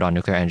have a vote on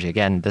nuclear energy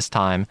again this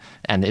time,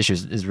 and the issue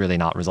is really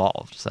not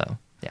resolved. So,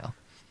 yeah.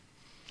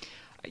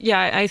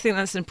 Yeah, I think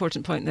that's an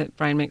important point that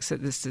Brian makes,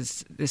 that this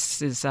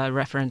is a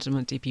referendum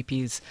on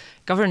DPP's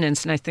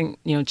governance, and I think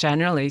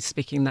generally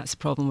speaking that's a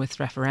problem with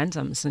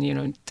referendums,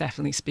 and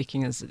definitely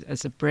speaking as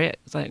a Brit,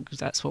 like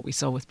that's what we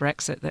saw with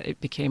Brexit, that it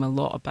became a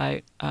lot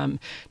about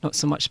not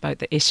so much about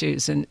the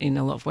issues in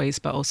a lot of ways,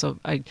 but also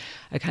a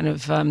kind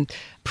of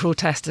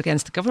protest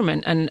against the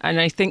government, and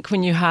I think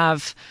when you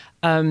have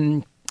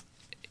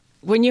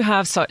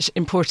such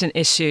important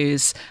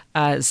issues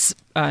as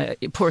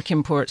pork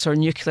imports or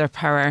nuclear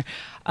power,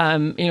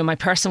 my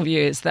personal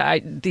view is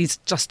that these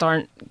just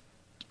aren't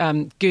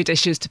good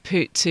issues to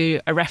put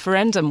to a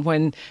referendum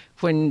when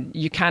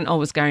you can't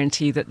always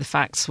guarantee that the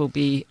facts will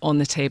be on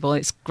the table.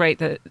 It's great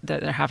that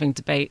they're having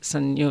debates,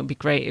 and it'd be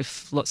great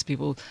if lots of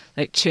people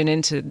tune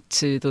into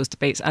those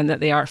debates and that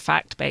they are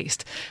fact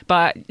based.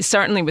 But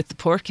certainly with the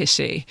pork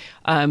issue,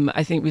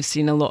 I think we've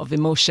seen a lot of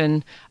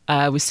emotion.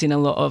 We've seen a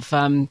lot of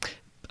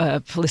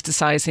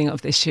politicising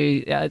of the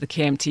issue. The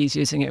KMT is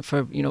using it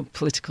for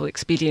political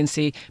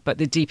expediency, but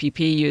the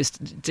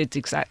DPP did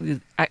exactly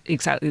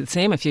the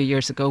same a few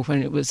years ago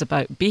when it was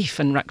about beef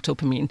and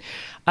ractopamine.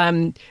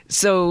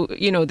 So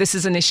this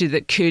is an issue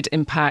that could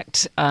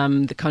impact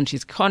the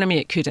country's economy.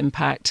 It could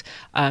impact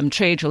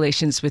trade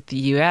relations with the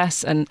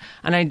US, and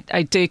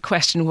I do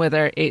question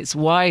whether it's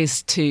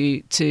wise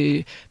to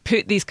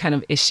put these kind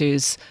of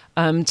issues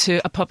to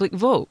a public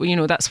vote.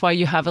 That's why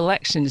you have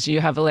elections. You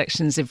have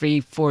elections every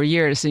 4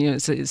 years.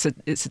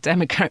 It's a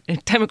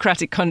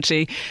democratic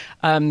country.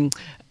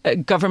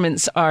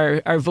 governments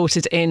are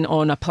voted in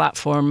on a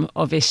platform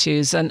of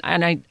issues. And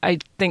I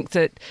think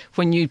that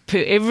when you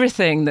put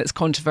everything that's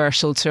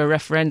controversial to a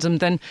referendum,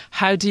 then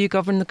how do you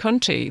govern the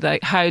country?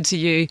 Like, how do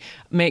you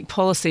make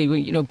policy?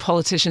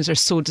 Politicians are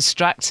so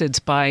distracted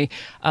by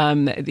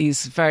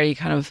these very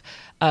kind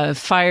of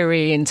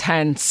fiery,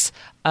 intense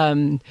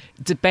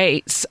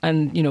debates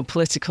and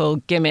political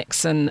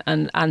gimmicks and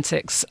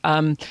antics,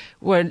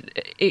 where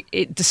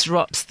it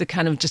disrupts the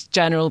kind of just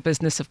general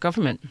business of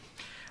government.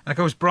 And of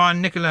course,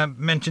 Brian, Nicola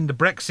mentioned the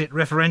Brexit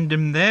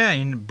referendum there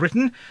in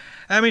Britain.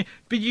 I mean,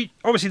 but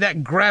obviously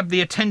that grabbed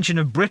the attention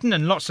of Britain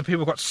and lots of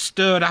people got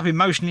stirred up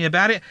emotionally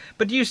about it.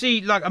 But do you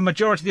see like a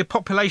majority of the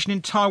population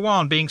in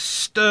Taiwan being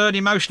stirred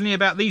emotionally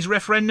about these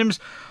referendums?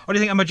 Or do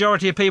you think a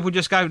majority of people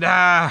just go,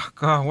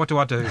 God, what do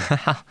I do?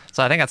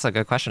 So I think that's a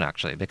good question,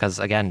 actually, because,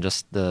 again,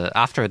 just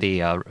after the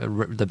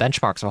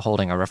benchmarks for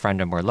holding a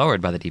referendum were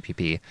lowered by the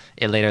DPP,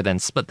 it later then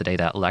split the day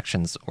that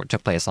elections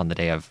took place on the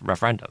day of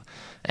referendum.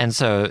 And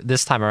so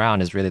this time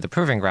around is really the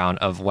proving ground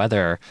of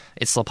whether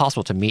it's still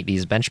possible to meet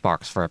these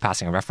benchmarks for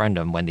passing a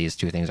referendum when these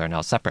two things are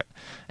now separate.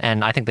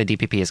 And I think the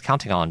DPP is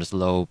counting on just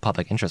low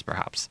public interest,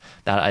 perhaps.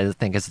 That I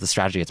think is the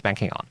strategy it's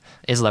banking on,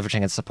 is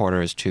leveraging its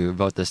supporters to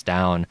vote this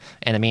down.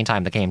 In the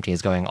meantime, the KMT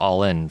is going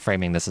all in,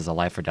 framing this as a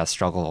life or death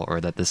struggle,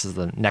 or that this is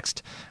the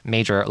next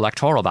major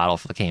electoral battle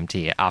for the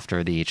KMT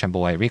after the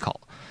Chemboy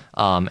recall.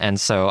 And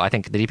so I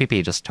think the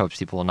DPP just hopes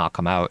people will not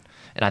come out,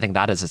 and I think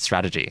that is its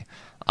strategy.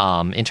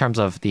 In terms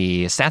of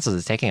the stances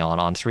it's taking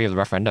on 3 of the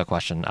referenda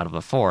question out of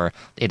the 4,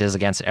 it is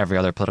against every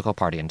other political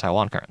party in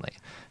Taiwan currently.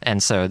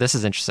 And so this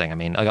is interesting. I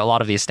mean, a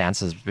lot of these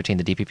stances between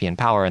the DPP in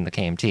power and the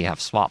KMT have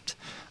swapped.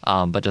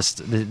 But just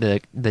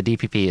the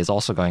DPP is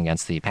also going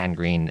against the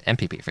pan-green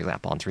MPP, for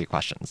example, on 3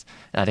 questions.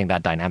 And I think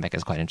that dynamic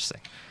is quite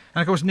interesting.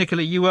 And of course,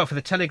 Nicola, you work for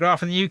the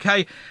Telegraph in the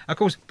UK. Of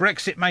course,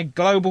 Brexit made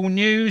global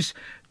news.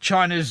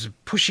 China's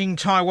pushing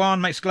Taiwan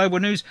makes global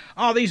news.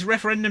 Are these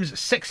referendums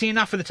sexy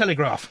enough for the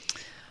Telegraph?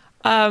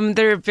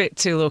 They're a bit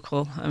too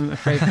local, I'm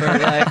afraid,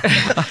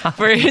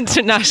 for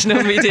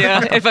international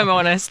media, if I'm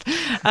honest.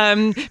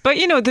 But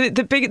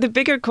the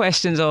bigger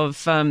questions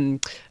of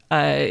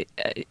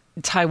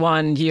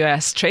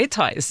Taiwan-US trade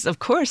ties, of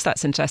course,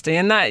 that's interesting,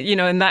 and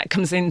that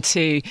comes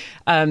into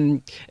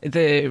the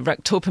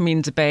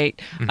ractopamine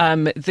debate.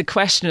 The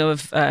question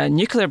of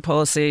nuclear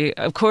policy,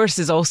 of course,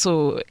 is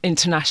also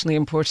internationally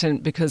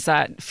important because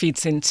that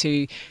feeds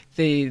into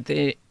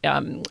the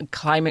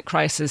climate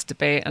crisis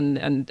debate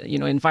and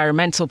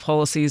environmental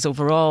policies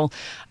overall.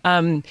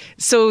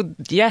 So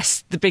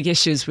yes, the big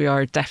issues we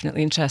are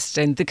definitely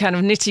interested in. The kind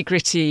of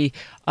nitty-gritty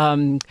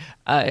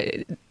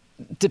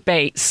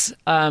debates,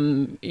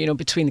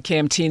 between the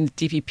KMT and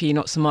the DPP,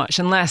 not so much,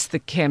 unless the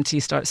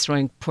KMT starts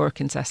throwing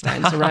pork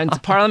intestines around the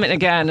Parliament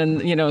again,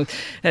 and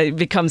it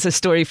becomes a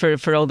story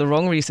for all the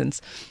wrong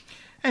reasons.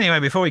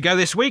 Anyway, before we go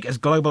this week, as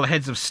global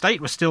heads of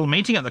state were still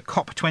meeting at the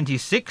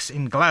COP26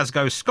 in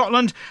Glasgow,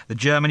 Scotland, the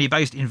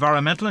Germany-based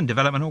environmental and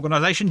development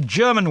organisation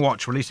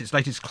Germanwatch released its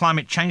latest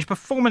climate change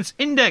performance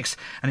index,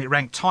 and it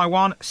ranked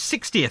Taiwan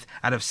 60th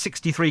out of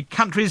 63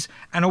 countries,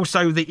 and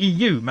also the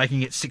EU,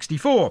 making it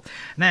 64.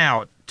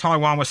 Now,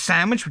 Taiwan was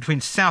sandwiched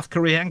between South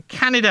Korea and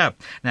Canada.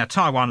 Now,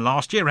 Taiwan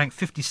last year ranked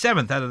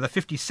 57th out of the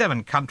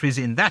 57 countries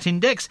in that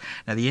index.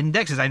 Now, the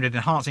index is aimed at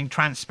enhancing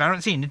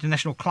transparency in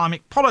international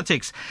climate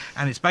politics,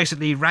 and its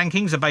basically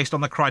rankings are based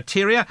on the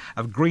criteria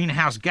of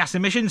greenhouse gas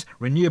emissions,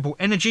 renewable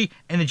energy,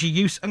 energy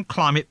use and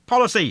climate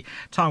policy.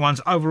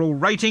 Taiwan's overall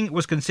rating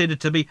was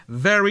considered to be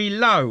very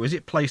low, as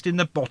it placed in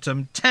the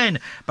bottom 10.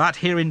 But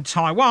here in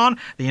Taiwan,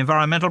 the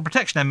Environmental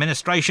Protection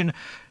Administration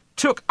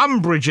took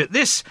umbrage at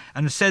this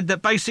and said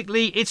that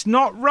basically it's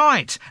not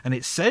right. And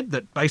it said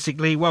that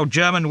basically,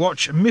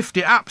 Germanwatch miffed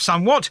it up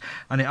somewhat,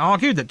 and it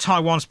argued that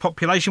Taiwan's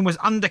population was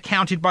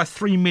undercounted by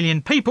 3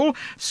 million people,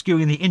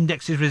 skewing the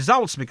index's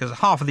results because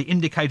half of the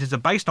indicators are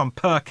based on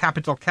per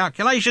capita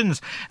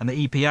calculations. And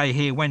the EPA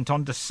here went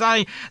on to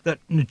say that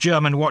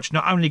Germanwatch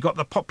not only got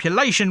the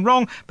population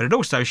wrong, but it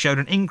also showed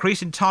an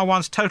increase in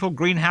Taiwan's total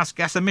greenhouse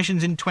gas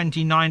emissions in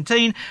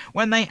 2019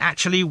 when they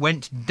actually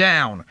went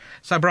down.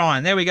 So,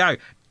 Brian, there we go.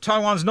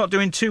 Taiwan's not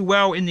doing too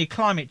well in the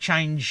climate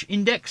change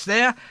index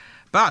there,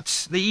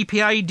 but the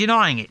EPA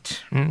denying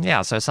it.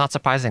 Yeah, so it's not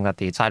surprising that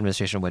the Tsai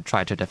administration would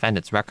try to defend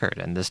its record,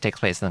 and this takes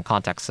place in the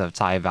context of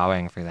Tsai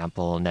vowing, for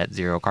example, net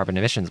zero carbon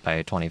emissions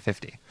by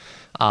 2050.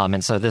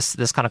 And so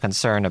this kind of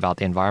concern about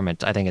the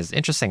environment, I think, is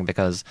interesting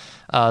because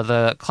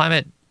the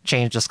climate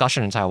change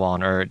discussion in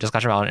Taiwan, or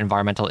discussion around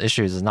environmental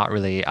issues, is not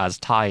really as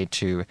tied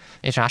to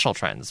international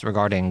trends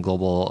regarding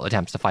global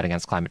attempts to fight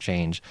against climate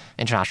change,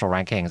 international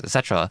rankings,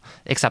 etc.,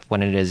 except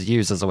when it is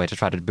used as a way to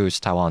try to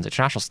boost Taiwan's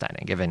international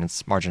standing, given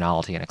its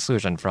marginality and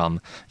exclusion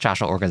from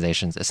international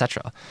organizations,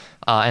 etc.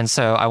 And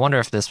so I wonder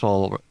if this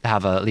will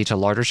lead to a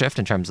larger shift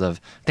in terms of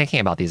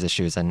thinking about these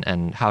issues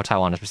and how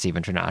Taiwan is perceived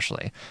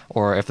internationally,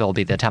 or if there will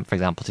be the attempt, for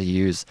example, to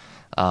use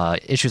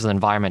issues of the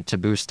environment to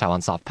boost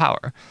Taiwan's soft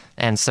power.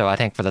 And so I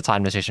think for the Tsai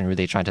administration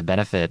really trying to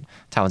benefit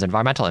Taiwan's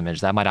environmental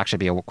image, that might actually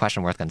be a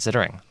question worth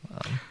considering.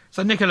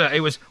 So, Nicola, it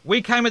was,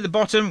 we came at the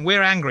bottom,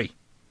 we're angry.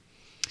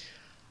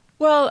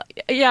 Well,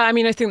 yeah, I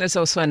mean, I think there's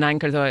also an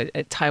anger, though,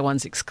 at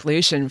Taiwan's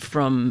exclusion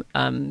from,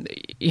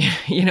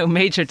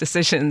 major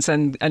decisions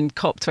and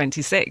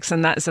COP26,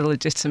 and that's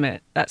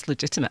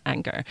legitimate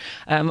anger.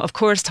 Of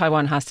course,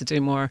 Taiwan has to do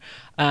more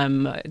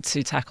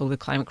to tackle the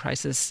climate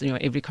crisis.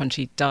 Every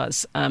country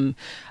does. But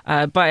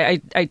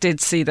I did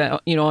see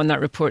that, on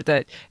that report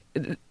that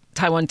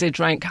Taiwan did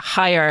rank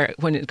higher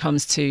when it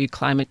comes to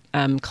climate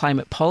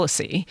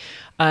policy.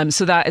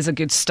 So that is a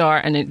good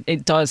start, and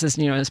it does, as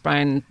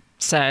Brian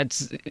said,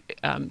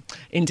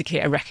 indicate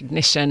a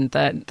recognition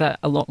that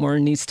a lot more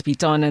needs to be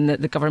done, and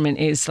that the government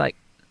is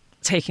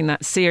taking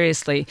that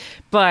seriously.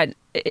 But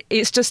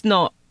it's just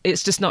not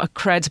a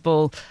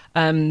credible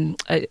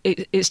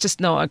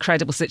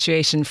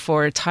situation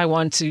for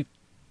Taiwan to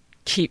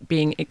keep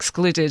being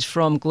excluded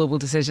from global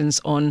decisions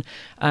on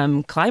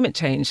climate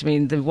change. I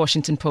mean, the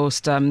Washington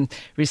Post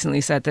recently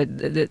said that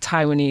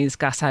Taiwanese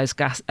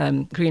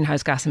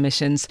greenhouse gas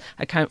emissions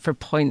account for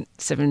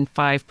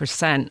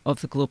 0.75%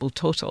 of the global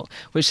total,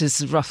 which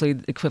is roughly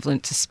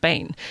equivalent to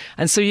Spain.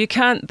 And so you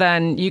can't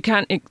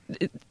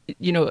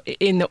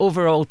in the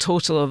overall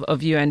total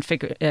of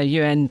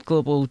UN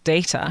global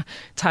data,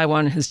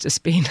 Taiwan has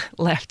just been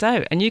left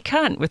out, and you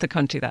can't with a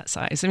country that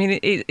size. I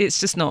mean, it's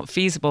just not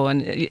feasible,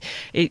 and it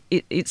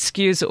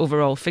skews the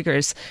overall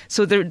figures.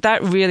 So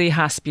that really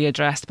has to be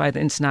addressed by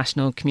the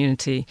international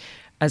community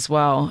as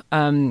well.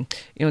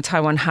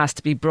 Taiwan has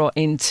to be brought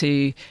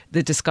into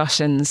the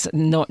discussions,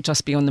 not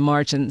just be on the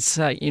margins,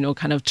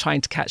 kind of trying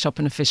to catch up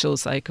on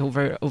officials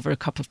over a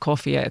cup of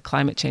coffee at a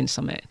climate change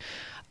summit.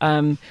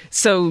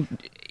 So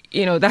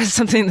that's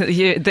something that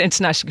the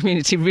international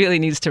community really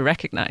needs to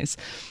recognise.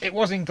 It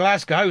was in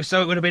Glasgow,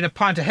 so it would have been a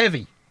pint of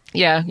heavy.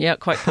 Yeah,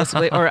 quite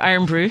possibly. Or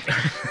iron brew.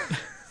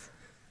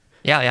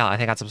 Yeah, I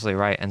think that's absolutely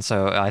right. And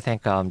so I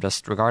think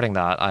just regarding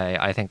that,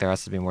 I think there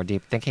has to be more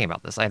deep thinking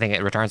about this. I think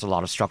it returns to a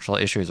lot of structural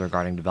issues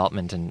regarding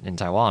development in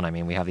Taiwan. I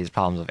mean, we have these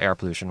problems of air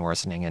pollution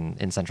worsening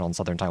in central and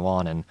southern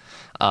Taiwan. And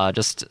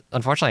just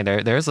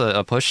unfortunately, there's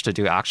a push to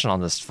do action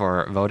on this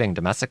for voting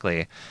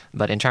domestically.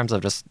 But in terms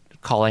of just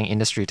calling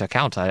industry to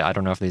account, I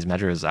don't know if these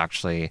measures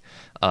actually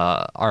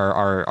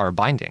are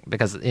binding,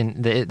 because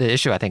in the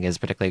issue, I think, is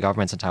particularly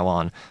governments in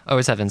Taiwan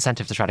always have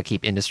incentive to try to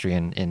keep industry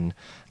in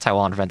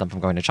Taiwan, prevent them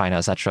from going to China,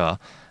 etc.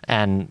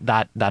 And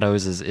that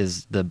always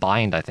is the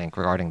bind, I think,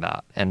 regarding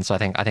that. And so I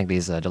think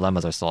these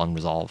dilemmas are still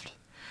unresolved.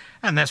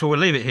 And that's where we'll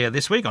leave it here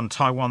this week on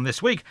Taiwan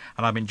This Week.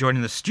 And I've been joined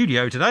in the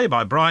studio today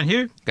by Brian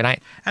Hugh. Good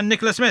night. And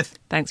Nicola Smith.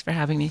 Thanks for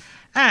having me.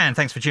 And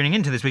thanks for tuning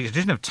in to this week's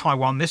edition of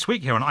Taiwan This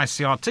Week here on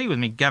ICRT with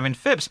me, Gavin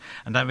Phipps.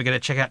 And don't forget to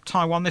check out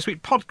Taiwan This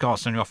Week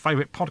podcast on your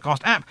favourite podcast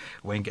app,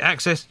 where you can get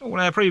access to all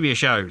our previous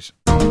shows.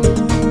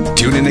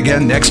 Tune in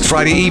again next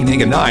Friday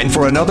evening at 9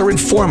 for another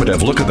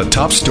informative look at the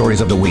top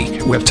stories of the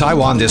week with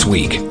Taiwan This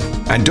Week.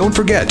 And don't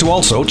forget to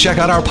also check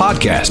out our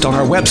podcast on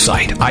our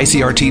website,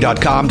 icrt.com.tw.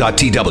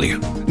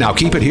 Now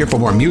keep it here for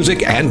more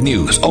music and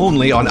news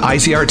only on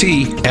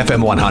ICRT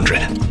FM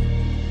 100.